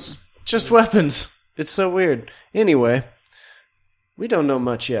shields. Just weapons. It's so weird. Anyway, we don't know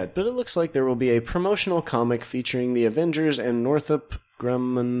much yet, but it looks like there will be a promotional comic featuring the Avengers and Northrop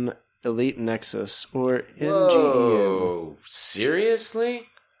Grumman Elite Nexus, or NGEN. Whoa, seriously?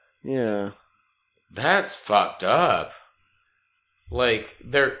 Yeah. That's fucked up. Like,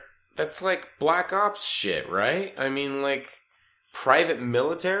 that's like Black Ops shit, right? I mean, like, private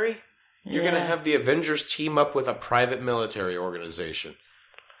military? You're going to have the Avengers team up with a private military organization.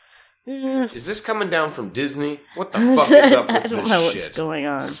 Yeah. Is this coming down from Disney? What the fuck is up with I don't this know shit? what's going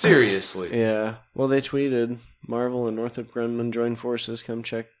on. Seriously. Yeah. Well, they tweeted, Marvel and Northrop Grumman join forces. Come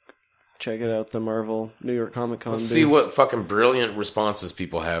check it out, the Marvel New York Comic Con booth. See what fucking brilliant responses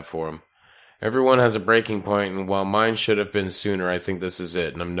people have for them. Everyone has a breaking point, and while mine should have been sooner, I think this is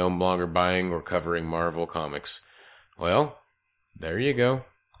it, and I'm no longer buying or covering Marvel comics. Well, there you go.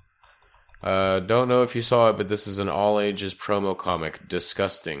 Don't know if you saw it, but this is an all-ages promo comic.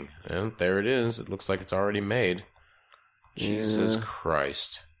 Disgusting. And there it is. It looks like it's already made. Jesus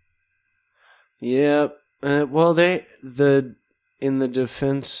Christ. Yeah. Well, in the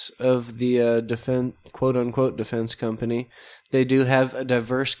defense of the quote-unquote defense company, they do have a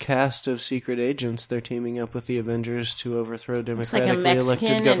diverse cast of secret agents. They're teaming up with the Avengers to overthrow democratically elected government. It's like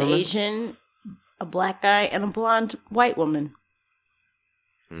a Mexican and Asian a black guy and a blonde white woman.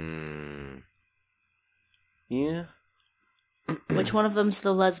 Yeah. Which one of them's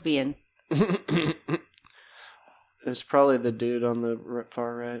the lesbian? It's probably the dude on the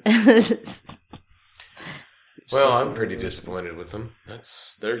far right. Well, I'm pretty disappointed with them.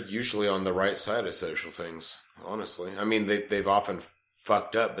 They're usually on the right side of social things, honestly. I mean, they've often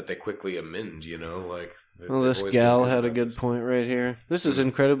fucked up, but they quickly amend, you know? Like, Well, this gal had a good point right here. This is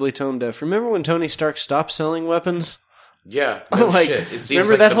incredibly tone deaf. Remember when Tony Stark stopped selling weapons? Yeah, no like, shit. It seems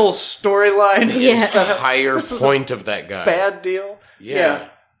remember like that the whole storyline? entire point of that guy. Bad deal? Yeah.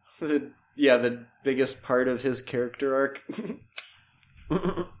 The biggest part of his character arc.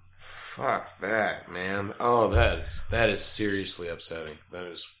 Fuck that, man. Oh, that is seriously upsetting. That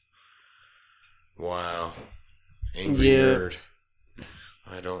is... Wow. Angry nerd.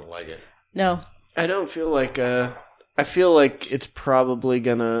 I don't like it. No. I don't feel like... I feel like it's probably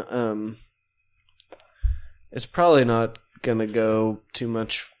gonna... it's probably not gonna go too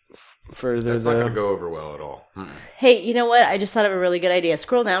much further, That's not gonna go over well at all. Hey, you know what? I just thought of a really good idea.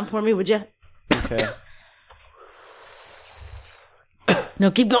 Scroll down for me, would you? Okay.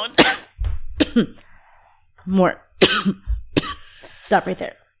 No, keep going. More. Stop right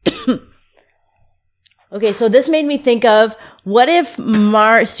there. Okay, so this made me think of, what if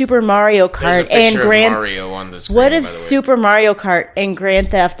Super Mario Kart and Mario on the screen, what if Super Mario Kart and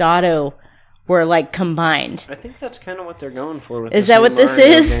Grand Theft Auto were like combined? I think that's kind of what they're going for with Is this that new what this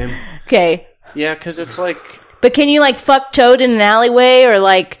Mario is? game. Okay. Yeah, because it's like... But can you like fuck Toad in an alleyway or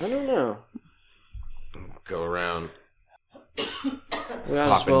like... I don't know. Go around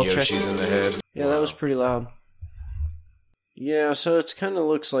Well, popping well Yoshis in the head. Yeah, that was pretty loud. Yeah, so it kind of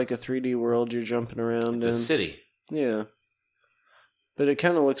looks like a 3D world you're jumping around in. The city. Yeah. But it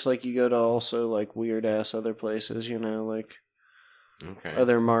kind of looks like you go to also like weird-ass other places, you know, like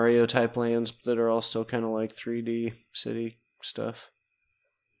other Mario-type lands that are all still kind of like 3D city stuff.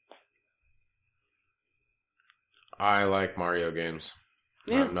 I like Mario games.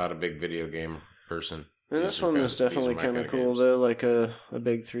 Yeah. I'm not a big video game person. And this one is definitely kind of cool, though, like a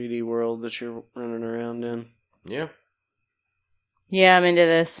big 3D world that you're running around in. Yeah. Yeah, I'm into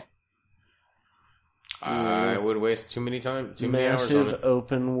this. I would waste too many hours on it. Massive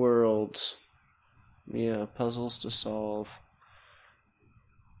open worlds. Yeah, puzzles to solve.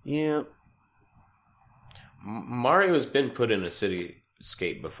 Yeah. Mario has been put in a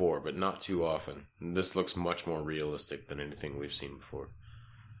cityscape before, but not too often. This looks much more realistic than anything we've seen before.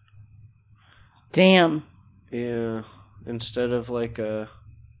 Damn. Yeah. Instead of like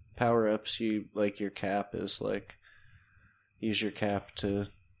power-ups, you like your cap is like use your cap to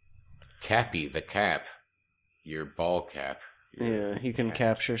Cappy, the cap. Your ball cap. Yeah, you can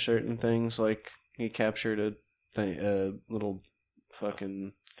capture certain things. Like he captured a little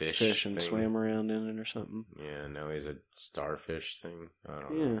fucking fish and swam around in it or something. Yeah, now he's a starfish thing. I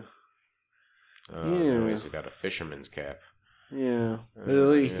don't know. Now he's got a fisherman's cap. Yeah, it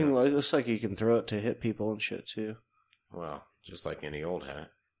looks like you can throw it to hit people and shit too. Well, just like any old hat.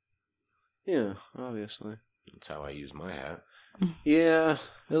 Yeah, obviously. That's how I use my hat. Yeah,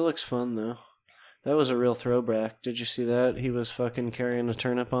 it looks fun though. That was a real throwback. Did you see that? He was fucking carrying a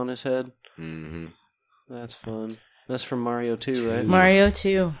turnip on his head. Mm-hmm. That's fun. That's from Mario 2, right? Mario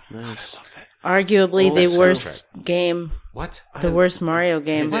 2. Nice. Arguably the worst game. What? The worst Mario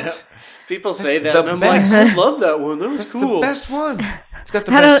game. What? People say that, and I'm like, I love that one. That was cool. The best one. It's got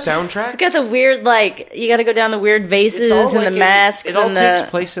the best soundtrack. It's got the weird, like, you gotta go down the weird vases and like the masks. It all takes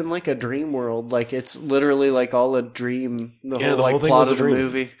place in, like, a dream world. Like, it's literally, like, all a dream. The whole thing plot of the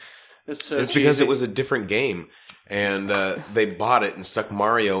movie. It's so cheesy. Because it was a different game. And they bought it and stuck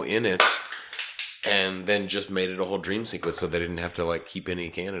Mario in it. And then just made it a whole dream sequence so they didn't have to, like, keep any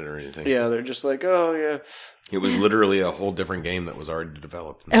canon or anything. Yeah, they're just like, oh, yeah. It was literally a whole different game that was already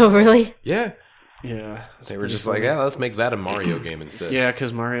developed. Oh, really? Yeah. Yeah. They were just like, yeah, let's make that a Mario game instead. Yeah,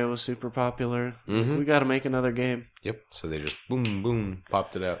 because Mario was super popular. Mm-hmm. We got to make another game. Yep. So they just boom, boom,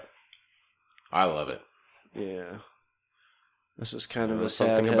 popped it out. I love it. Yeah. This is kind of a sad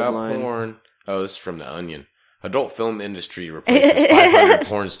something headline. about porn. Oh, this is from The Onion. Adult film industry replaces 500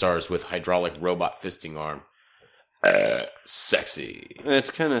 porn stars with hydraulic robot fisting arm. Sexy. It's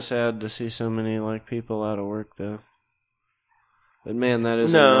kind of sad to see so many like people out of work, though. But man, that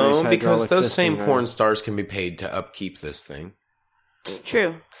is a nice hydraulic because those fisting same arm. porn stars can be paid to upkeep this thing. It's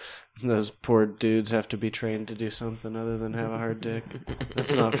true. Those poor dudes have to be trained to do something other than have a hard dick.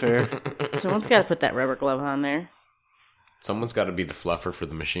 That's not fair. Someone's got to put that rubber glove on there. Someone's got to be the fluffer for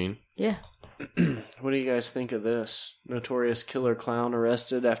the machine. Yeah. What do you guys think of this? Notorious killer clown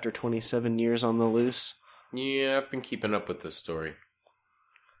arrested after 27 years on the loose. Yeah, I've been keeping up with this story.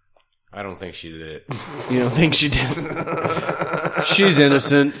 I don't think she did it. You don't think she did? She's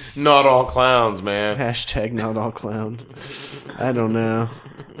innocent. Not all clowns, man. Hashtag not all clowns. I don't know.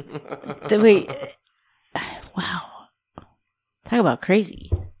 Wait. Wow. Talk about crazy.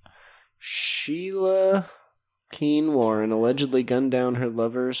 Sheila Keene Warren allegedly gunned down her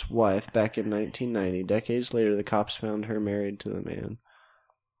lover's wife back in 1990. Decades later, the cops found her married to the man.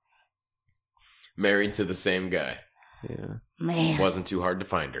 Married to the same guy. Yeah. Man. Wasn't too hard to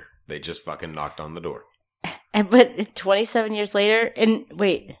find her. They just fucking knocked on the door. But 27 years later, and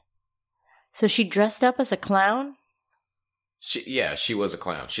wait. So she dressed up as a clown? She was a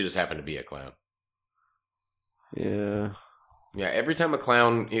clown. She just happened to be a clown. Yeah. Yeah, every time a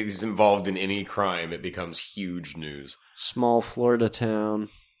clown is involved in any crime, it becomes huge news. Small Florida town.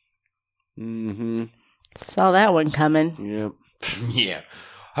 Mm-hmm. Saw that one coming. Yep. Yeah.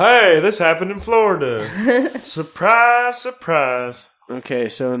 Hey, this happened in Florida. Surprise, surprise. Okay,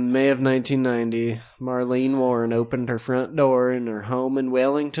 so in May of 1990, Marlene Warren opened her front door in her home in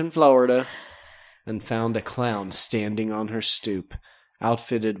Wellington, Florida, and found a clown standing on her stoop,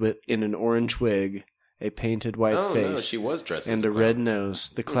 outfitted in an orange wig, a painted white face, no, she was dressed and as a clown. red nose.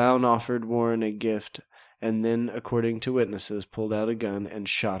 The clown offered Warren a gift, and then, according to witnesses, pulled out a gun and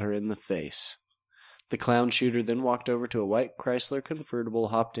shot her in the face. The clown shooter then walked over to a white Chrysler convertible,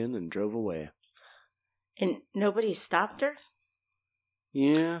 hopped in, and drove away. And nobody stopped her?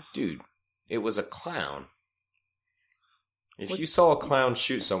 Yeah. Dude, it was a clown. If you saw a clown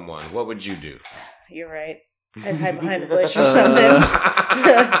shoot someone, what would you do? You're right. I'd hide behind a bush or something.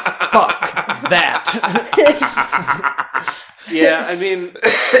 Fuck that. Yeah, I mean,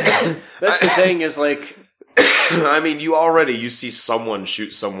 that's the thing is like... I mean, you see someone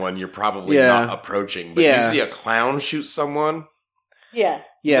shoot someone, you're probably not approaching. But you see a clown shoot someone? Yeah.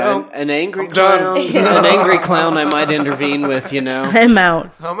 Yeah, No, an angry I'm clown. done. An angry clown I might intervene with, you know. I'm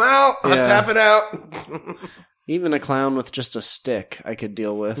out. I'm out. I'm Yeah. tapping out. Even a clown with just a stick I could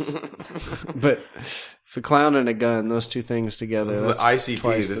deal with. But if a clown and a gun, those two things together, The that's ICP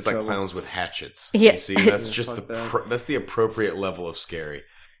twice is the like trouble. clowns with hatchets. Yeah. You see, that's just fuck that. that's the appropriate level of scary.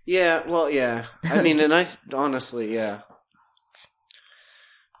 Yeah, well, yeah. I mean, and honestly, yeah.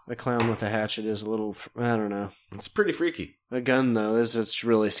 A clown with a hatchet is a little, I don't know. It's pretty freaky. A gun, though, it's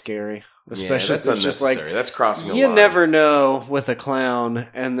really scary. Especially that's if it's just unnecessary. like, That's crossing a you line. never know with a clown,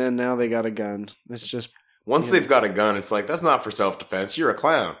 and then now they got a gun. It's just, Once they've got a gun, it's like, that's not for self-defense. You're a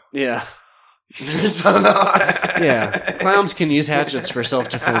clown. yeah. So no. Yeah. Clowns can use hatchets for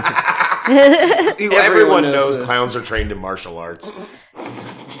self-defense. Everyone knows this. clowns are trained in martial arts.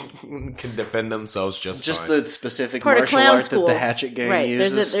 Can defend themselves just fine. The specific Part of martial clown art school. that the hatchet gang Right.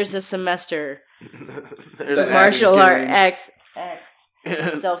 uses. There's a semester. The Martial axe art gang.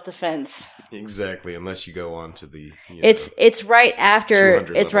 X self-defense. Exactly, unless you go on to the... It's right after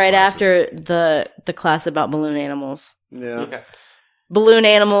 200 it's level right classes. after the class about balloon animals. Yeah. Balloon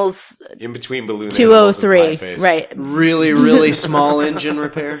animals In between balloon 203. animals and pie face. Right. Really, really small engine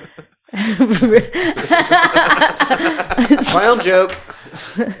repair. Clown joke.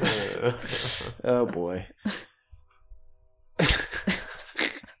 Oh boy.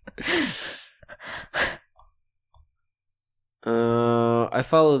 I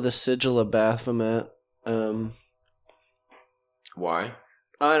follow the sigil of Baphomet. Why?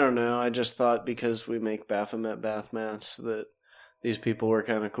 I don't know. I just thought because we make Baphomet bath mats that these people were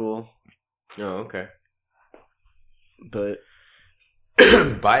kind of cool. Oh, okay. But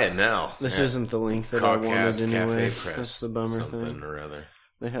Buy it now. this Yeah. isn't the link that I Caucast wanted anyway. Cafe Press. That's the bummer something thing. or other.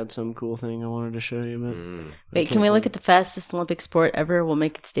 They had some cool thing I wanted to show you, but Wait, can we look at the fastest Olympic sport ever? Will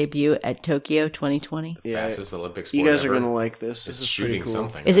make its debut at Tokyo 2020. yeah, Fastest Olympic sport you guys ever. are gonna like this. This It's is shooting pretty cool.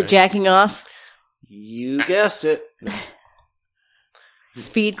 something. Is it right? jacking off? You guessed it.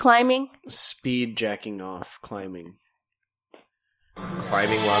 Speed climbing? Speed jacking off, climbing.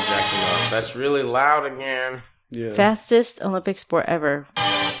 Climbing while jacking off. That's really loud again. Yeah. Fastest Olympic sport ever.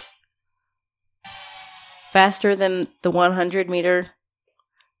 Faster than the 100-meter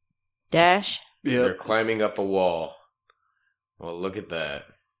dash? They're Yep. climbing up a wall. Well, look at that.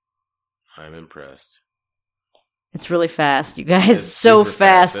 I'm impressed. It's really fast, you guys. It's So super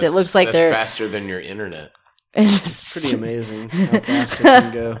fast. It That's- looks like that's they're faster than your internet. It's pretty amazing how fast it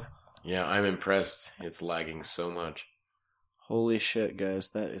can go. Yeah, I'm impressed. It's lagging so much. Holy shit, guys,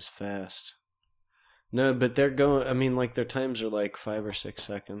 that is fast. No, but they're going, I mean, like, their times are like 5 or 6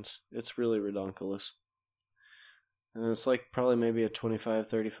 seconds. It's really redonkulous. And it's like probably maybe a 25,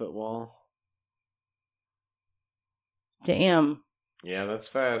 30-foot wall. Damn. Yeah, that's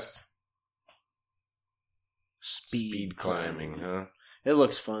fast. Speed climbing, huh? It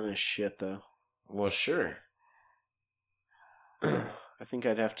looks fun as shit, though. Well, sure. I think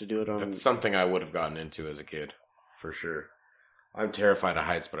I'd have to do it on... That's something I would have gotten into as a kid, for sure. I'm terrified of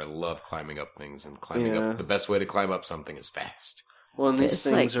heights, but I love climbing up things, and climbing up. The best way to climb up something is fast. Well, and these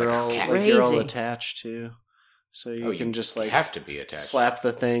things are all like you're all attached to, so you can just like have to be attached. Slap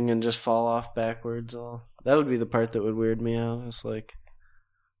the thing and just fall off backwards. That would be the part that would weird me out. It's like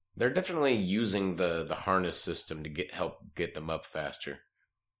they're definitely using the harness system to help get them up faster.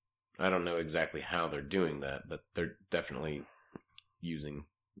 I don't know exactly how they're doing that, but they're definitely using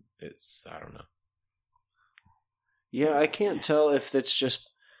it. I don't know. Yeah, I can't tell if it's just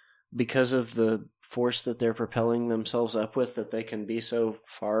because of the force that they're propelling themselves up with that they can be so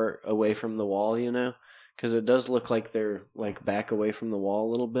far away from the wall, you know? Because it does look like they're like back away from the wall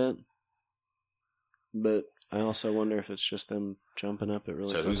a little bit. But I also wonder if it's just them jumping up. It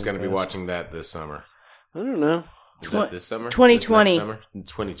really. So who's going to be watching that this summer? I don't know. Is that this summer? 2020. Summer?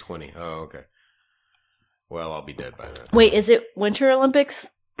 2020. Oh, okay. Well, I'll be dead by then. Wait, is it Winter Olympics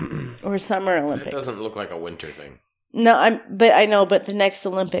or Summer Olympics? It doesn't look like a winter thing. No, but the next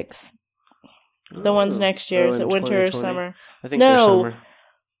Olympics. The ones next year. Is it winter or summer? I think they're summer.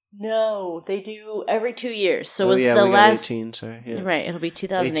 No, they do every 2 years. So we the got last 18, sorry. Yeah. Right, it'll be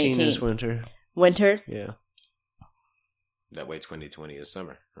 2018. 18 is winter. Winter? Yeah. That way 2020 is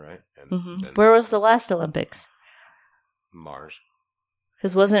summer, right? And then where was the last Olympics? Mars.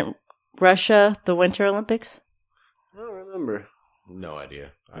 Because wasn't Russia the Winter Olympics? I don't remember. No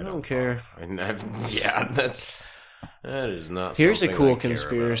idea. I don't care. That is not. Here's a cool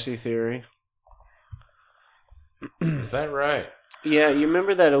conspiracy theory. Is that right? Yeah, you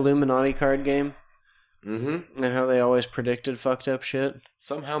remember that Illuminati card game? Mm-hmm. And how they always predicted fucked up shit?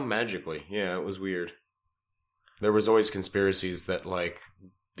 Somehow magically. Yeah, it was weird. There was always conspiracies that, like,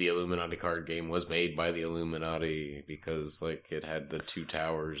 the Illuminati card game was made by the Illuminati because, like, it had the two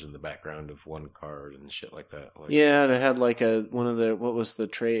towers in the background of one card and shit like that. Like, yeah, and it had, like, one of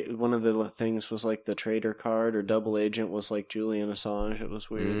the things was, like, the traitor card, or double agent was, like, Julian Assange. It was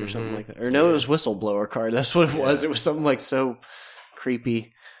weird, or something like that. Or no, it was whistleblower card. That's what it was. It was something, like, so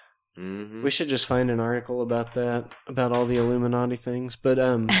creepy. Mm-hmm. We should just find an article about that, about all the Illuminati things. But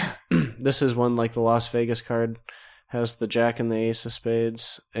this is one, like, the Las Vegas card has the Jack and the Ace of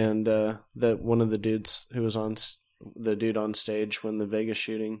Spades, and that one of the dudes who was the dude on stage when the Vegas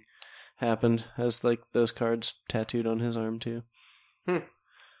shooting happened has, like, those cards tattooed on his arm too.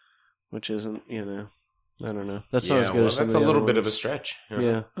 Which isn't, I don't know. That's not as good as some of the that's a little other bit ones. of a stretch.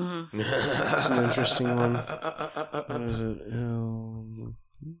 Yeah. It's an interesting one. What is it?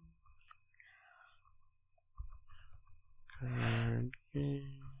 Card game.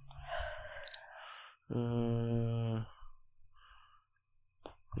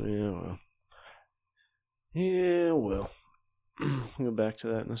 Yeah, well. We'll go back to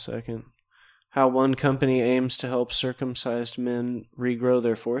that in a second. How one company aims to help circumcised men regrow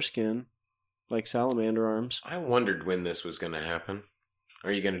their foreskin, like salamander arms. I wondered when this was going to happen.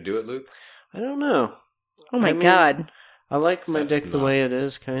 Are you going to do it, Luke? I don't know. Oh my God. I like my dick the way it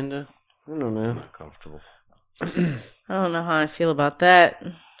is, kinda. I don't know. It's not comfortable. I don't know how I feel about that.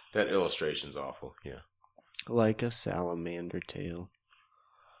 That illustration's awful, yeah. Like a salamander tail.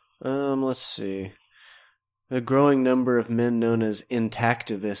 Let's see. A growing number of men known as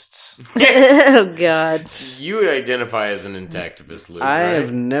intactivists. Oh, God. You identify as an intactivist, Luke, I right?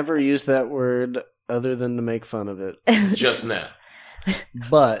 have never used that word other than to make fun of it. Just now.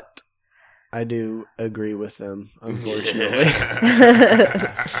 But I do agree with them, unfortunately.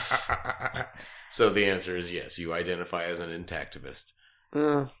 So the answer is yes, you identify as an intactivist.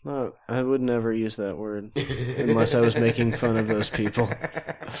 No, I would never use that word unless I was making fun of those people.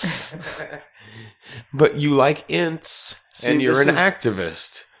 But you like ints, and you're an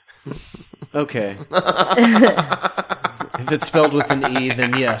activist. Okay. If it's spelled with an E,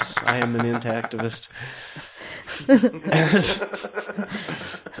 then yes, I am an int activist.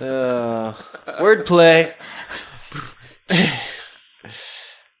 Wordplay.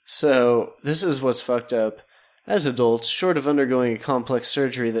 So, this is what's fucked up. As adults, short of undergoing a complex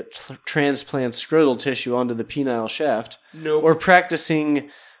surgery that transplants scrotal tissue onto the penile shaft, or practicing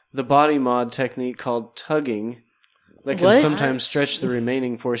the body mod technique called tugging, that can sometimes stretch the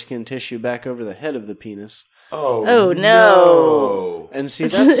remaining foreskin tissue back over the head of the penis. Oh no! And see,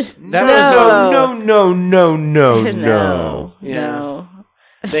 that was No.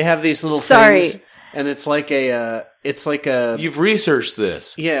 They have these little things, and it's like a. You've researched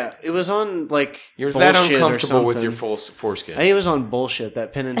this. Yeah, it was on like. You're that uncomfortable with your foreskin. I think it was on bullshit.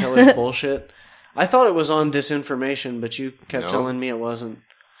 That Penn and Teller's bullshit. I thought it was on disinformation, but you kept telling me it wasn't.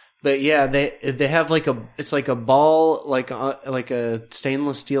 But yeah, they have like it's like a ball, like a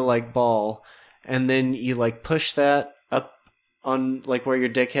stainless steel like ball, and then you like push that up on like where your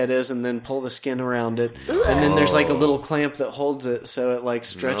dick head is, and then pull the skin around it, and then there's like a little clamp that holds it, so it like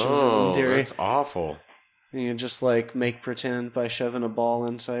stretches it in theory. That's awful. And you just like make pretend by shoving a ball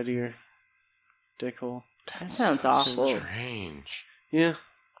inside of your dick hole. That sounds awful. Strange. Yeah.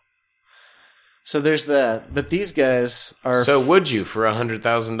 So there's that. But these guys are... So would you for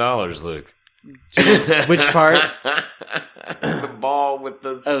 $100,000, Luke? Which part? The ball with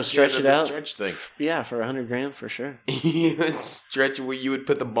the stretch it out? Stretch thing. Yeah, for $100,000 for sure. You would stretch. You would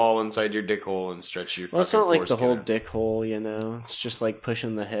put the ball inside your dick hole and stretch your. Well, it's not like the whole out. dick hole, you know. It's just like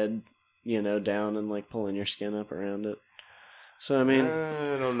pushing the head, you know, down and like pulling your skin up around it. So I mean,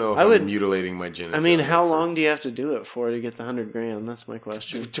 I don't know if I'm mutilating my genitalia. I mean, how long do you have to do it for to get the $100,000? That's my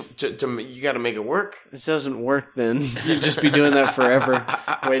question. You got to make it work. It doesn't work then. You'd just be doing that forever,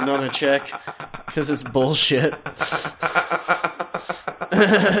 waiting on a check, because it's bullshit.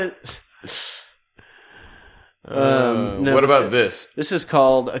 No, what about this? This is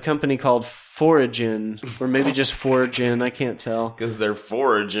called a company called Foragin, or maybe just Foragin. I can't tell. Because they're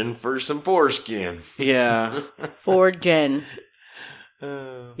foraging for some foreskin. Yeah. Foragin.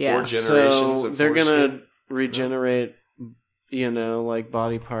 Yeah. 4 generations So of they're foreskin. gonna regenerate, you know, like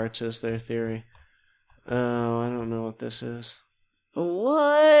body parts is their theory. Oh, I don't know what this is.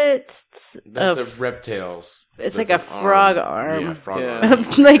 What? That's a reptile's. It's that's like a an frog arm. Yeah, frog Yeah.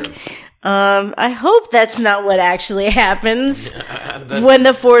 arm. I hope that's not what actually happens when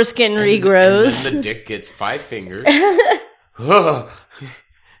the foreskin regrows. And then the dick gets 5 fingers.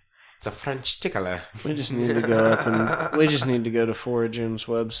 It's a French tickler. We just need to go up and we just need to go to Foragin's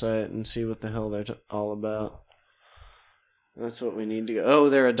website and see what the hell they're all about. That's what we need to go. Oh,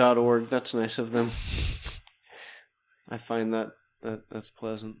 they're a .org. That's nice of them. I find that's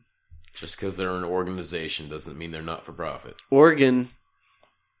pleasant. Just because they're an organization doesn't mean they're not for profit. Oregon.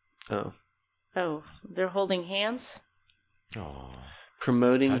 Oh. Oh, they're holding hands? Oh.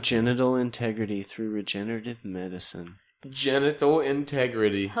 Promoting genital integrity through regenerative medicine. Genital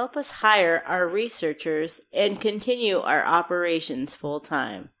integrity. Help us hire our researchers and continue our operations full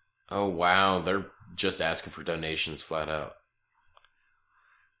time. Oh, wow. They're just asking for donations flat out.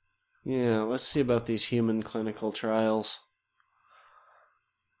 Yeah, let's see about these human clinical trials.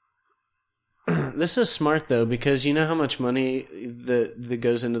 This is smart, though, because you know how much money that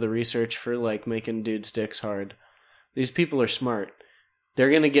goes into the research for, like, making dudes' dicks hard? These people are smart. They're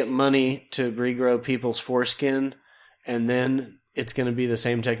going to get money to regrow people's foreskin, and then it's going to be the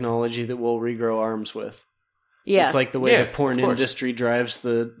same technology that we'll regrow arms with. Yeah. It's like the way Yeah, the porn of course. industry drives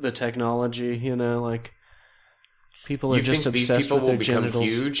the technology, you know, like... People are You just think these obsessed people with will their become genitals.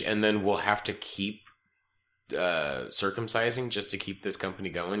 huge and then we'll have to keep circumcising just to keep this company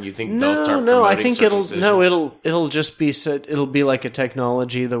going? You think they'll start promoting I think circumcision? it'll just be it'll be like a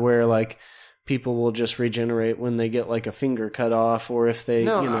technology that where like people will just regenerate when they get like a finger cut off, or if they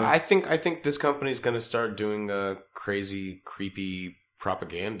I think this company's going to start doing crazy, creepy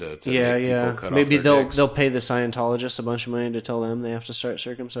propaganda to make people cut maybe off their dicks. they'll pay the Scientologists a bunch of money to tell them they have to start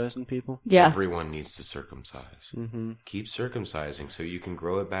circumcising people. Yeah. Everyone needs to circumcise. Mm-hmm. Keep circumcising so you can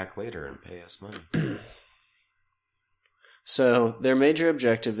grow it back later and pay us money. So their major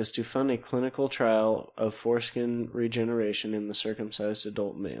objective is to fund a clinical trial of foreskin regeneration in the circumcised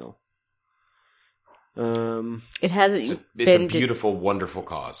adult male. It hasn't It's been a beautiful, wonderful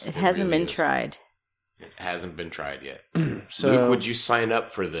cause. It hasn't really been is. tried. It hasn't been tried yet. So, Luke, would you sign up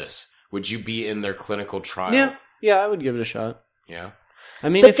for this? Would you be in their clinical trial? Yeah, I would give it a shot. Yeah. I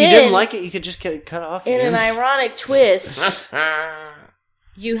mean, But if you then- didn't like it, you could just get it cut off. In again. an ironic twist,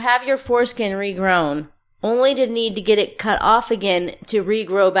 you have your foreskin regrown, only to need to get it cut off again to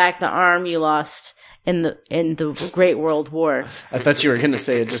regrow back the arm you lost in the Great World War. I thought you were going to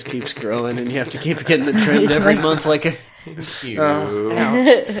say it just keeps growing and you have to keep getting it trimmed every month like a... Cute.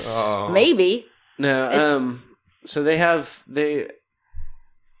 Oh. Maybe. No, so they have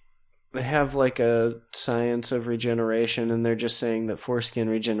like a science of regeneration, and they're just saying that foreskin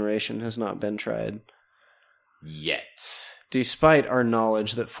regeneration has not been tried. Yet. Despite our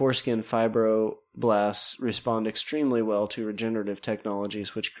knowledge that foreskin fibroblasts respond extremely well to regenerative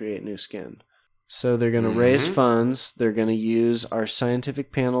technologies which create new skin. So they're going to raise funds. They're going to use our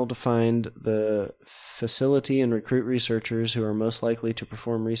scientific panel to find the facility and recruit researchers who are most likely to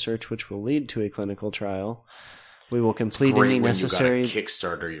perform research which will lead to a clinical trial. We will complete Great any when necessary... you gotta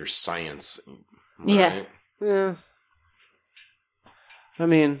Kickstarter your science. Yeah. Right? Yeah. I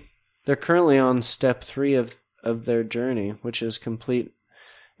mean, they're currently on step 3 of their journey, which is complete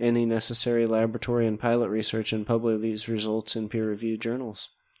any necessary laboratory and pilot research and publish these results in peer-reviewed journals.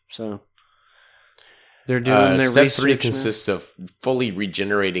 So... They're doing their Step research 3 now. consists of fully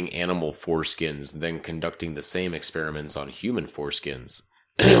regenerating animal foreskins, then conducting the same experiments on human foreskins.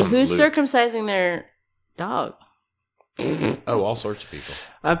 Who's Luke. circumcising their dog? Oh, all sorts of people.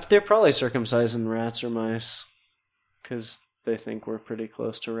 They're probably circumcising rats or mice because they think we're pretty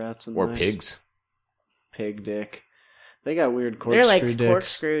close to rats and Or mice. pigs. Pig dick. They got weird They're corkscrew like dicks.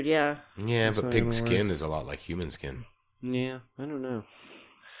 corkscrewed, yeah. Yeah, That's but not pig gonna skin work. is a lot like human skin. Yeah, I don't know.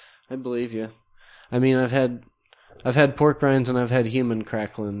 I believe you. I mean, I've had pork rinds and I've had human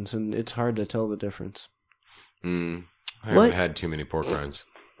cracklins, and it's hard to tell the difference. I What? haven't had too many pork rinds.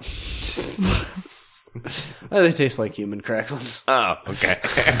 Oh, they taste like human cracklins. Oh, okay.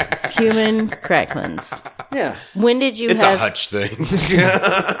 Human cracklins. Yeah, When did you It's a have hutch thing.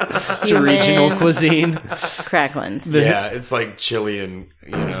 it's a regional human cuisine. cracklins? Yeah, it's like chili and,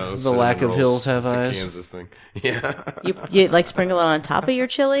 The cinnamon lack of rolls. hills have It's eyes. a Kansas thing. Yeah. You like sprinkle it on top of your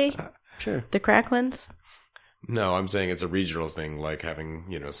chili? Sure. The cracklins? No, I'm saying it's a regional thing, like having,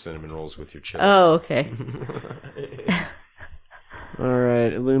 cinnamon rolls with your chili. Oh, okay. All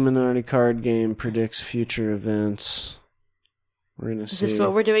right, Illuminati card game predicts future events. We're gonna Is see. this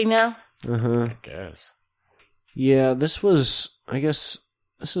what we're doing now? I guess. Yeah, this was. I guess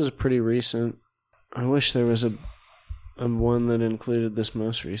this is pretty recent. I wish there was a one that included this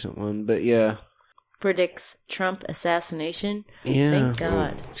most recent one, but yeah, Predicts Trump assassination. yeah. Thank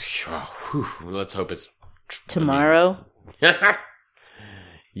God. Whew, let's hope it's Tomorrow.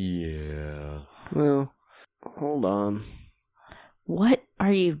 Yeah. Well, hold on. What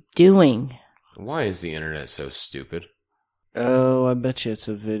are you doing? Why is the internet so stupid? Oh, I bet you it's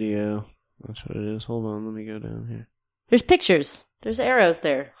a video. That's what it is. Hold on, let me go down here. There's pictures. There's arrows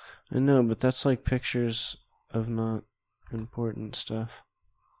there. I know, but that's like pictures of not important stuff.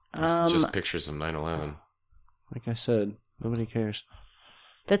 Just pictures of 9/11. Like I said, nobody cares.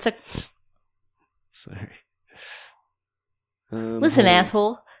 That's a Sorry. listen, hold on.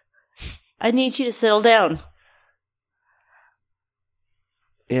 asshole. I need you to settle down.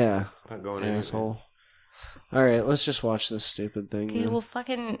 Yeah, It's not going asshole. All right, let's just watch this stupid thing. Okay, then. well,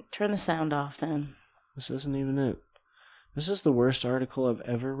 fucking turn the sound off then. This isn't even it. This is the worst article I've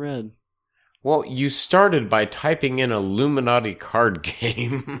ever read. Well, you started by typing in Illuminati card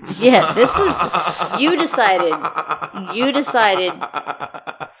game. Yeah, this is you decided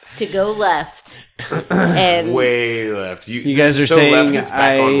to go left and Way left. You guys are so saying left, it's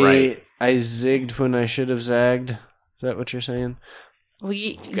back on right. I zigged when I should have zagged. Is that what you're saying? well,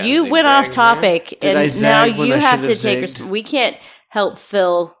 you got went off zigzags, topic Did I and zag now when you I have should to have take zigged? we can't help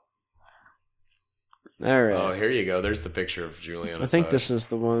Phil. All right. Oh, here you go. There's the picture of Julian. I think Assange. this is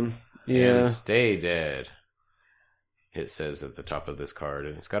the one. And Yeah. stay dead. It says at the top of this card,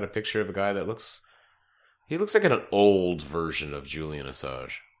 and it's got a picture of a guy that looks like an old version of Julian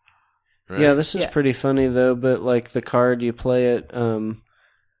Assange. Right? Yeah, this is Yeah. pretty funny though, but like the card you play it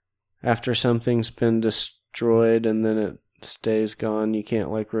after something's been destroyed and then it stays gone, you can't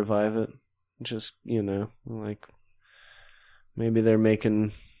like revive it. Just, like maybe they're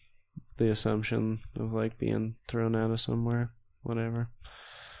making the assumption of like being thrown out of somewhere, whatever.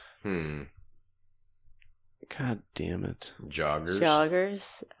 God damn it.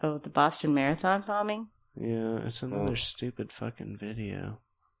 Joggers. Oh, the Boston Marathon bombing? Yeah, it's another stupid fucking video.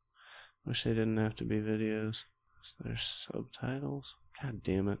 Wish they didn't have to be videos. There's subtitles. God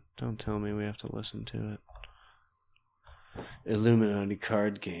damn it. Don't tell me we have to listen to it. Illuminati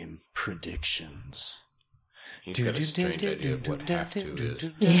card game predictions. He's got a strange idea of what have to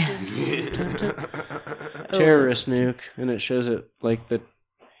is. Terrorist nuke, and it shows it like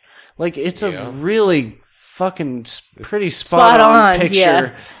it's Yeah. a really fucking pretty Spot spot on on, picture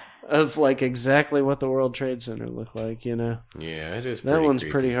yeah. of like exactly what the World Trade Center looked like, Yeah, it is. That one's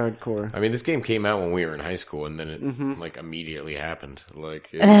creepy. pretty hardcore. I mean, this game came out when we were in high school, and then it like immediately happened. Like,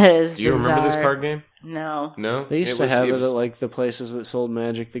 That is do you remember this bizarre. card game? No. No, They used to have it at like the places that sold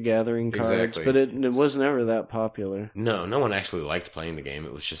Magic the Gathering cards, Exactly. but it was never that popular. No one actually liked playing the game.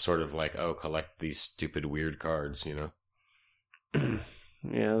 It was just sort of like, oh, collect these stupid weird cards,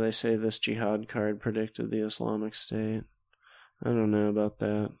 Yeah, they say this jihad card predicted the Islamic State. I don't know about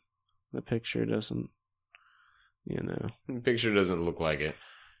that. The picture doesn't, The picture doesn't look like it,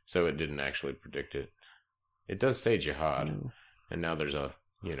 so it didn't actually predict it. It does say jihad, and now there's a,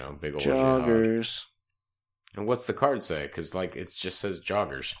 big old jihad. Joggers. And what's the card say? Because, it just says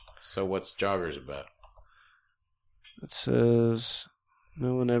joggers. So what's joggers about? It says,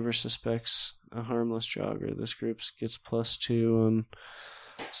 no one ever suspects a harmless jogger. This group gets +2 on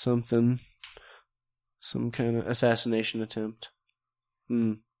something. Some kind of assassination attempt.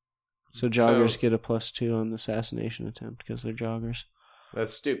 So joggers get a +2 on the assassination attempt because they're joggers.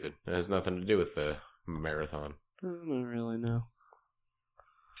 That's stupid. It has nothing to do with the marathon. I don't really know.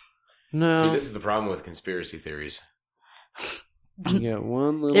 No. See, this is the problem with conspiracy theories. You got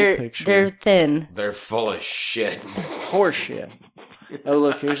one little picture. They're thin. They're full of shit. Horse shit. Oh,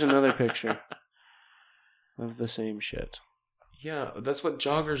 look, here's another picture of the same shit. Yeah, that's what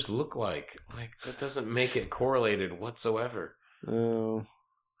joggers look like. Like, that doesn't make it correlated whatsoever. Oh.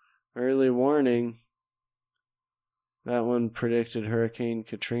 Early warning. That one predicted Hurricane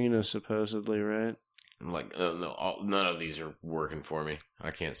Katrina, supposedly, right? I'm like, no, none of these are working for me.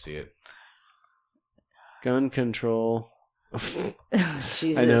 I can't see it. Gun control.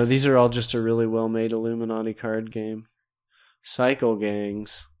 Jesus. I know, these are all just a really well-made Illuminati card game. Cycle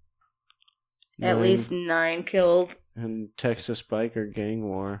gangs. At least 9 killed. And Texas biker gang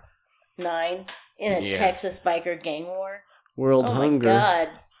war. 9 in a Texas biker gang war. World hunger. Oh my god.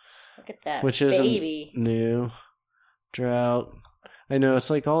 Look at that which baby. Isn't new. Drought. I know, it's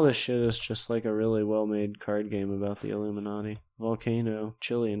like all this shit is just like a really well-made card game about the Illuminati. Volcano,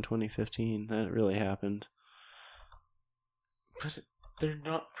 Chile in 2015. That really happened. But they're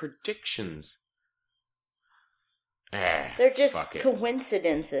not predictions. They're just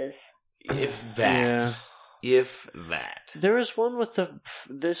coincidences. If that. Yeah. If that. There was one with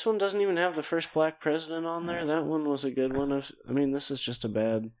this one doesn't even have the first black president on there. That one was a good one. I mean, this is just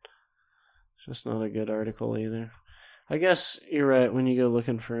it's just not a good article either. I guess you're right when you go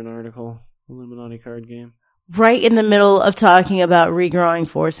looking for an article. Illuminati card game. Right in the middle of talking about regrowing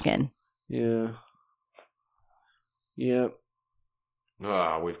foreskin. Yeah. Yep.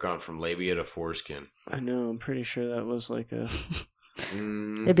 We've gone from labia to foreskin. I know, I'm pretty sure that was like a...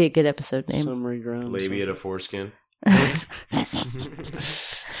 It'd be a good episode name. Summary ground. Labia to foreskin.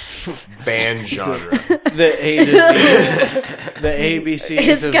 Band genre. The A to Z. The ABCs.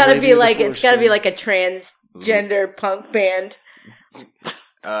 It's gotta be like a transgender punk band.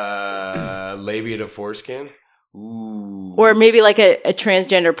 Labia to foreskin. Ooh. Or maybe like a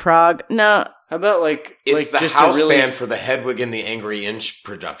transgender prog. No. How about like it's like the just house a really... band for the Hedwig and the Angry Inch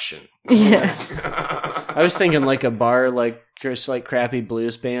production? Yeah. I was thinking like a bar, like just like crappy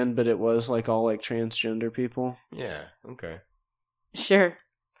blues band, but it was like all like transgender people. Yeah. Okay. Sure.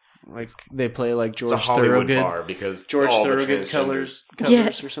 Like they play like George it's a Hollywood Thorogood bar because George all Thorogood the covers Yeah.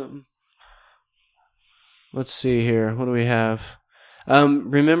 or something. Let's see here. What do we have?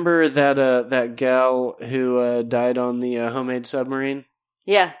 Remember that gal who died on the homemade submarine?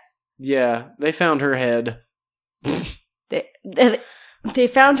 Yeah. Yeah, they found her head. They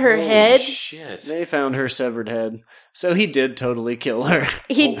found her Holy head. Shit. They found her severed head. So he did totally kill her.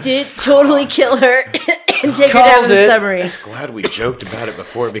 He did totally kill her and take her down to the submarine. Glad we joked about it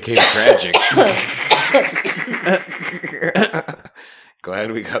before it became tragic.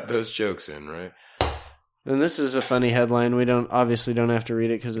 Glad we got those jokes in, right? And this is a funny headline. We obviously don't have to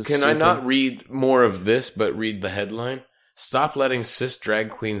read it because it's Can stupid. I not read more of this, but read the headline? Stop letting cis drag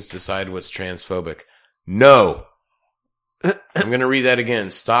queens decide what's transphobic. No. I'm going to read that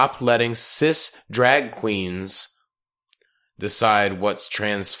again. Stop letting cis drag queens decide what's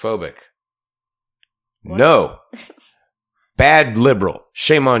transphobic. What? No. Bad liberal.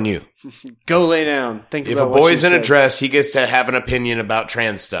 Shame on you. Go lay down. Think if about a what boy's you in a said. dress, he gets to have an opinion about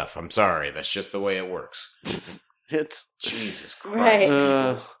trans stuff. I'm sorry. That's just the way it works. It's Jesus Christ.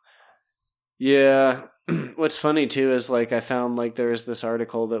 Right. Yeah. What's funny too is like I found like there was this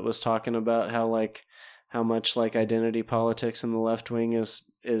article that was talking about how much like identity politics in the left wing is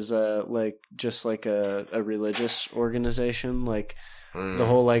like just like a religious organization, like the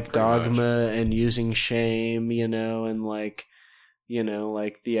whole like dogma and using shame, and like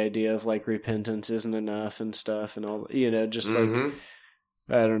like the idea of like repentance isn't enough and stuff and all, just like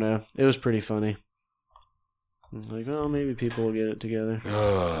I don't know. It was pretty funny. Like, well, maybe people will get it together.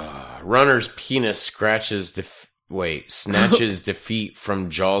 Runner's penis snatches defeat from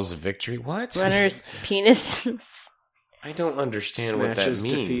jaws of victory. What? Runner's penis. I don't understand what that means. Snatches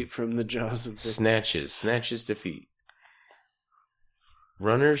defeat from the jaws of victory. Snatches defeat.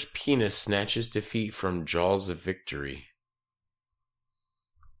 Runner's penis snatches defeat from jaws of victory.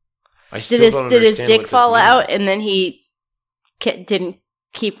 I still don't did his understand dick what fall this out means. and then he didn't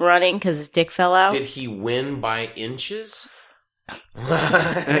keep running because his dick fell out? Did he win by inches?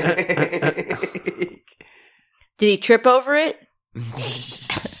 Did he trip over it?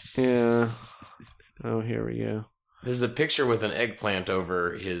 Yeah. Oh, here we go. There's a picture with an eggplant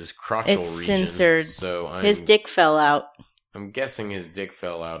over his crotchal It's region. censored. So His dick fell out. I'm guessing his dick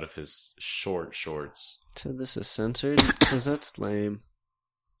fell out of his short shorts. So this is censored? Because that's lame.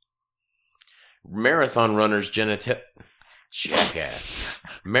 Marathon runner's jackass.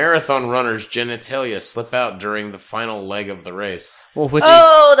 Marathon runners' genitalia slip out during the final leg of the race. Well,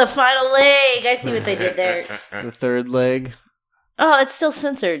 The final leg. I see what they did there. the third leg. Oh, it's still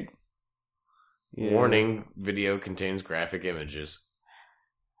censored. Yeah. Warning, video contains graphic images.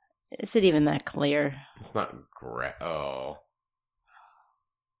 Is it even that clear? It's not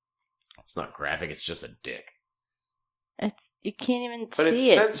It's not graphic, it's just a dick. You can't even But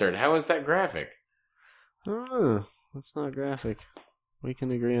see it's it. censored. How is that graphic? Oh, that's not graphic. We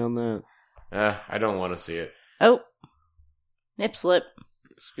can agree on that. I don't want to see it. Oh, nip slip.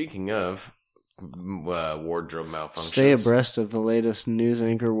 Speaking of wardrobe malfunctions. Stay abreast of the latest news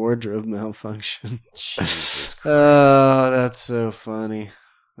anchor wardrobe malfunction. Jesus Christ. Oh, that's so funny.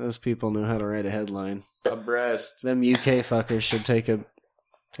 Those people know how to write a headline. Abreast. Them UK fuckers should take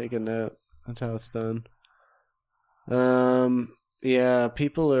a note. That's how it's done. Yeah,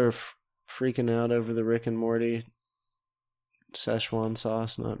 people are freaking out over the Rick and Morty Szechuan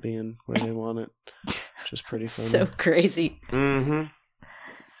sauce not being where they want it, which is pretty funny. So crazy. Mm-hmm.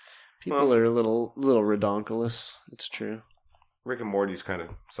 People are a little redonkulous. It's true. Rick and Morty's kind of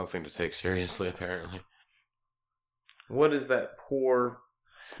something to take seriously, apparently. What is that poor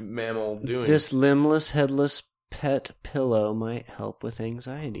mammal doing? This limbless, headless pet pillow might help with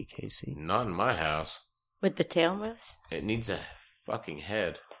anxiety, Casey. Not in my house. With the tail moves? It needs a fucking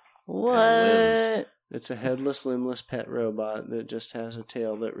head. What? limbs. It's a headless, limbless pet robot that just has a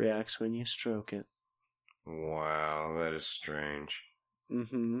tail that reacts when you stroke it. Wow, that is strange.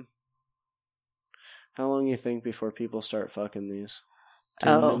 Mm-hmm. How long you think before people start fucking these?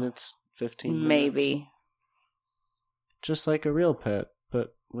 10 minutes? 15 minutes? Maybe. Just like a real pet,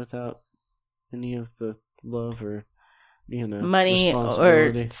 but without any of the love or, Money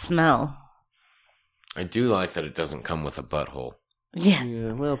responsibility. or smell. I do like that it doesn't come with a butthole. Yeah.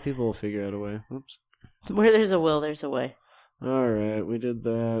 Yeah, well, people will figure out a way. Oops. Where there's a will, there's a way. Alright, we did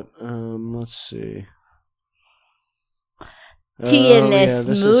that. Let's see. Tienes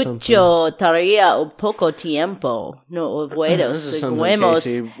this is something- mucho tarea o poco tiempo. No vuelos. This is something seguimos.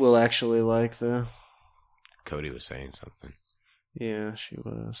 Casey will actually like, though. Cody was saying something. Yeah, she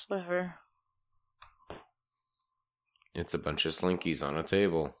was. Whatever. It's a bunch of slinkies on a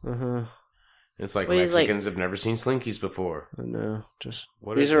table. Uh-huh. It's like What is, Mexicans have never seen slinkies before. I know. Just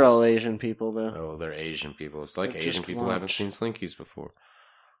What these is are this? all Asian people, though. Oh, they're Asian people. It's like Just Asian people haven't watch. seen slinkies before.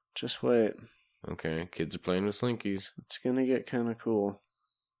 Just wait. Okay, kids are playing with slinkies. It's gonna get kind of cool.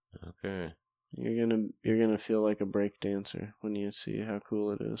 Okay. You're gonna feel like a break dancer when you see how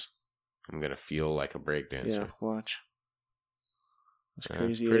cool it is. I'm gonna feel like a breakdancer. Yeah, watch. This That's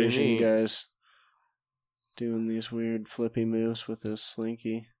crazy pretty Asian neat. guys doing these weird flippy moves with his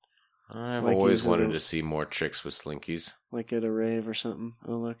slinky, I've Like always he's wanted a- to see more chicks with slinkies. like at a rave or something.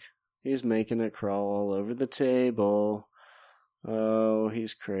 Oh look, he's making it crawl all over the table. Oh,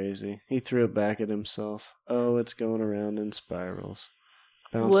 he's crazy. He threw it back at himself. Oh, it's going around in spirals.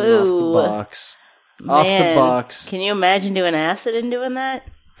 Bouncing off the Whoa. box. Off the Man, box. Can you imagine doing acid and doing that?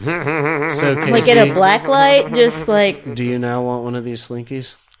 So Like Casey, at a black light? Just like... do you now want one of these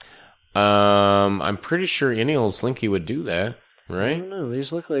slinkies? I'm pretty sure any old slinky would do that, I right? don't know.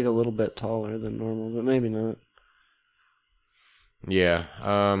 These look like a little bit taller than normal, but maybe not. Yeah.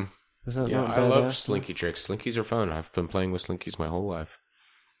 Is that Yeah, not I love badass? slinky tricks. Slinkies are fun. I've been playing with slinkies my whole life.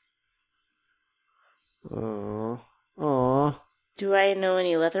 Aw. Do I know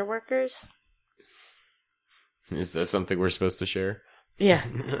any leather workers? Is that something we're supposed to share? Yeah.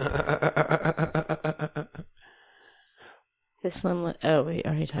 The slim... Oh, we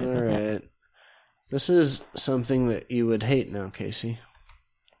already talked about that. Alright. This is something that you would hate now, Casey.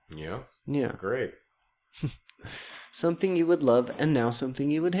 Yeah. Yeah. Great. Something you would love, and now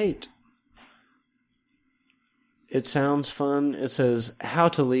something you would hate. It sounds fun. It says, how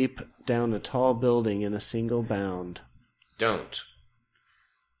to leap down a tall building in a single bound. Don't.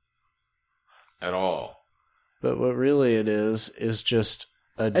 At all. But what really it is just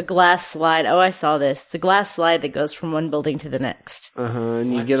A glass slide. Oh, I saw this. It's a glass slide that goes from one building to the next.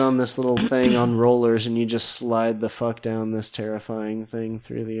 and you What? get on this little thing on rollers, and you just slide the fuck down this terrifying thing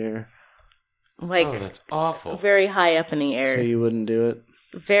through the air. Like, Oh, that's awful. very high up in the air. So you wouldn't do it?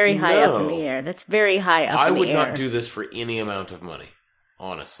 Very high up in No. the air. That's very high up I in the would air. not do this for any amount of money.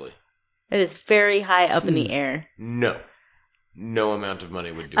 Honestly. It is very high up in the air. No. No amount of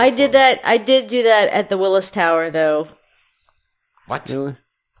money would do I it for did me. that. I did do that at the Willis Tower, though, What? Really?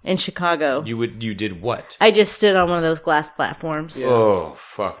 in Chicago. You did what? I just stood on one of those glass platforms. Yeah. Oh,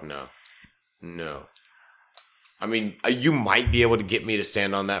 fuck no. No. I mean, you might be able to get me to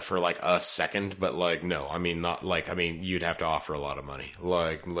stand on that for like a second, but like, no. I mean, not like, I mean, you'd have to offer a lot of money.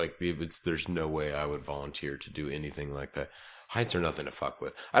 Like there's no way I would volunteer to do anything like that. Heights are nothing to fuck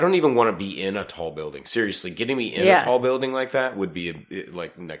with. I don't even want to be in a tall building. Seriously, getting me in a tall building like that would be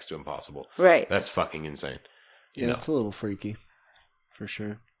like next to impossible. Right. That's fucking insane. Yeah, it's a little freaky, for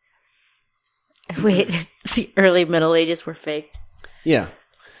sure. Wait, the early Middle Ages were fake? Yeah.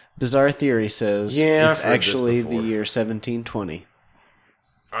 Bizarre Theory says it's I've heard actually this the before. year 1720.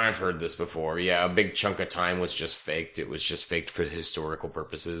 I've heard this before. Yeah, a big chunk of time was just faked. It was just faked for historical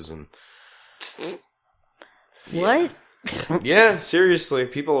purposes. And What? yeah, seriously,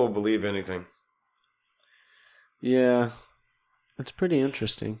 people will believe anything. Yeah. That's pretty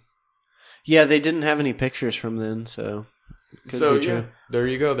interesting. Yeah, they didn't have any pictures from then, so... So, yeah, there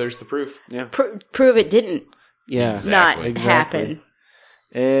you go. There's the proof. Yeah. Prove it didn't Yeah. Exactly. not happen.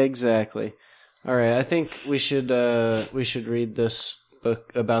 Exactly. All right, I think we should read this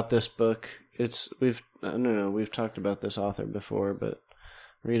book about this book. We've talked about this author before, but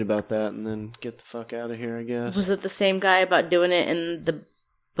read about that and then get the fuck out of here, I guess. Was it the same guy about doing it in the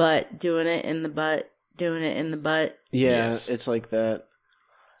butt, doing it in the butt, doing it in the butt? Yeah, Yes. it's like that.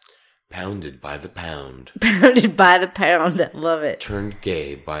 Pounded by the pound. Pounded by the pound. I love it. Turned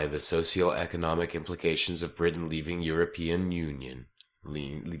gay by the socio-economic implications of Britain leaving European Union.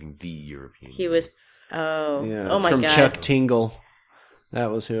 Leaving the European He Union. was, oh Yeah, my from God. Chuck Tingle.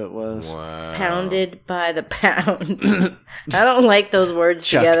 That was who it was. Wow. Pounded by the pound. I don't like those words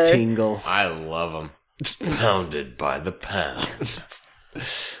Chuck together. Tingle. I love them. Pounded by the pound.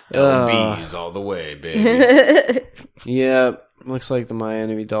 LBs all the way, baby. Yeah, looks like the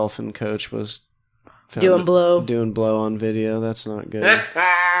Miami Dolphin coach was Doing blow on video. That's not good.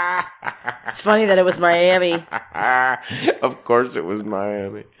 It's funny that it was Miami. Of course it was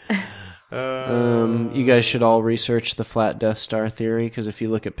Miami. You guys should all research the flat Death Star theory, because if you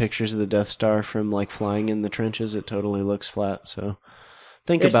look at pictures of the Death Star from like flying in the trenches, it totally looks flat. So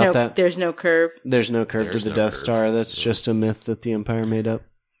think about that. There's no curve. There's no curve There's to the no Death curve. Star. That's just a myth that the Empire made up.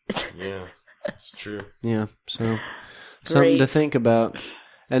 Yeah, it's true. Yeah, so something to Great. think about.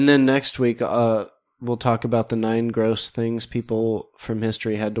 And then next week, we'll talk about the 9 gross things people from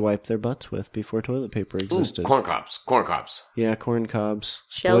history had to wipe their butts with before toilet paper existed. Corn cobs. Yeah, corn cobs.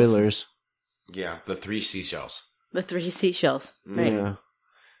 Shells. Spoilers. Yeah, the 3 seashells. The 3 seashells. Right. Yeah.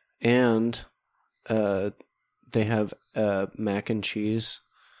 And they have mac and cheese.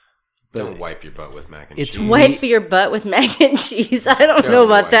 Don't wipe your butt with mac and It's cheese. Wipe your butt with mac and cheese. I don't know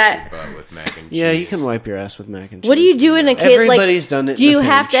about wipe that. your butt with mac and cheese. Yeah, you can wipe your ass with mac and cheese. What do you do in a case Everybody's done it Do in you a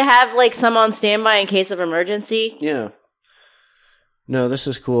have to pinch. have like some on standby in case of emergency? Yeah. No, this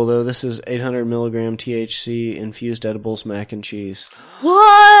is cool though. This is 800 milligram THC infused edibles mac and cheese.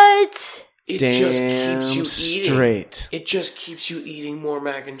 What? It Damn just keeps you eating. straight. It just keeps you eating more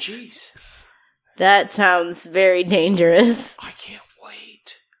mac and cheese. That sounds very dangerous. I can't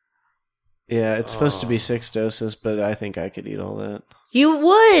wait. Yeah, it's supposed to be 6 doses, but I think I could eat all that. You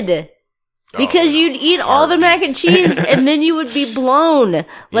would. Because you'd eat all the mac and cheese and then you would be blown.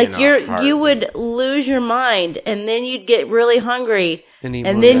 Like In a you would heartbeat. lose your mind and then you'd get really hungry. And eat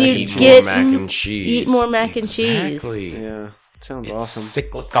And more then mac you'd and Eat cheese. get- more mac and cheese. eat more mac and cheese. Exactly. Yeah, it sounds It's awesome.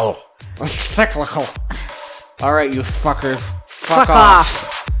 cyclical. Cyclical. All right, you fucker. Fuck off.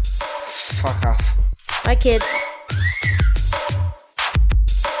 Fuck off. Bye, kids.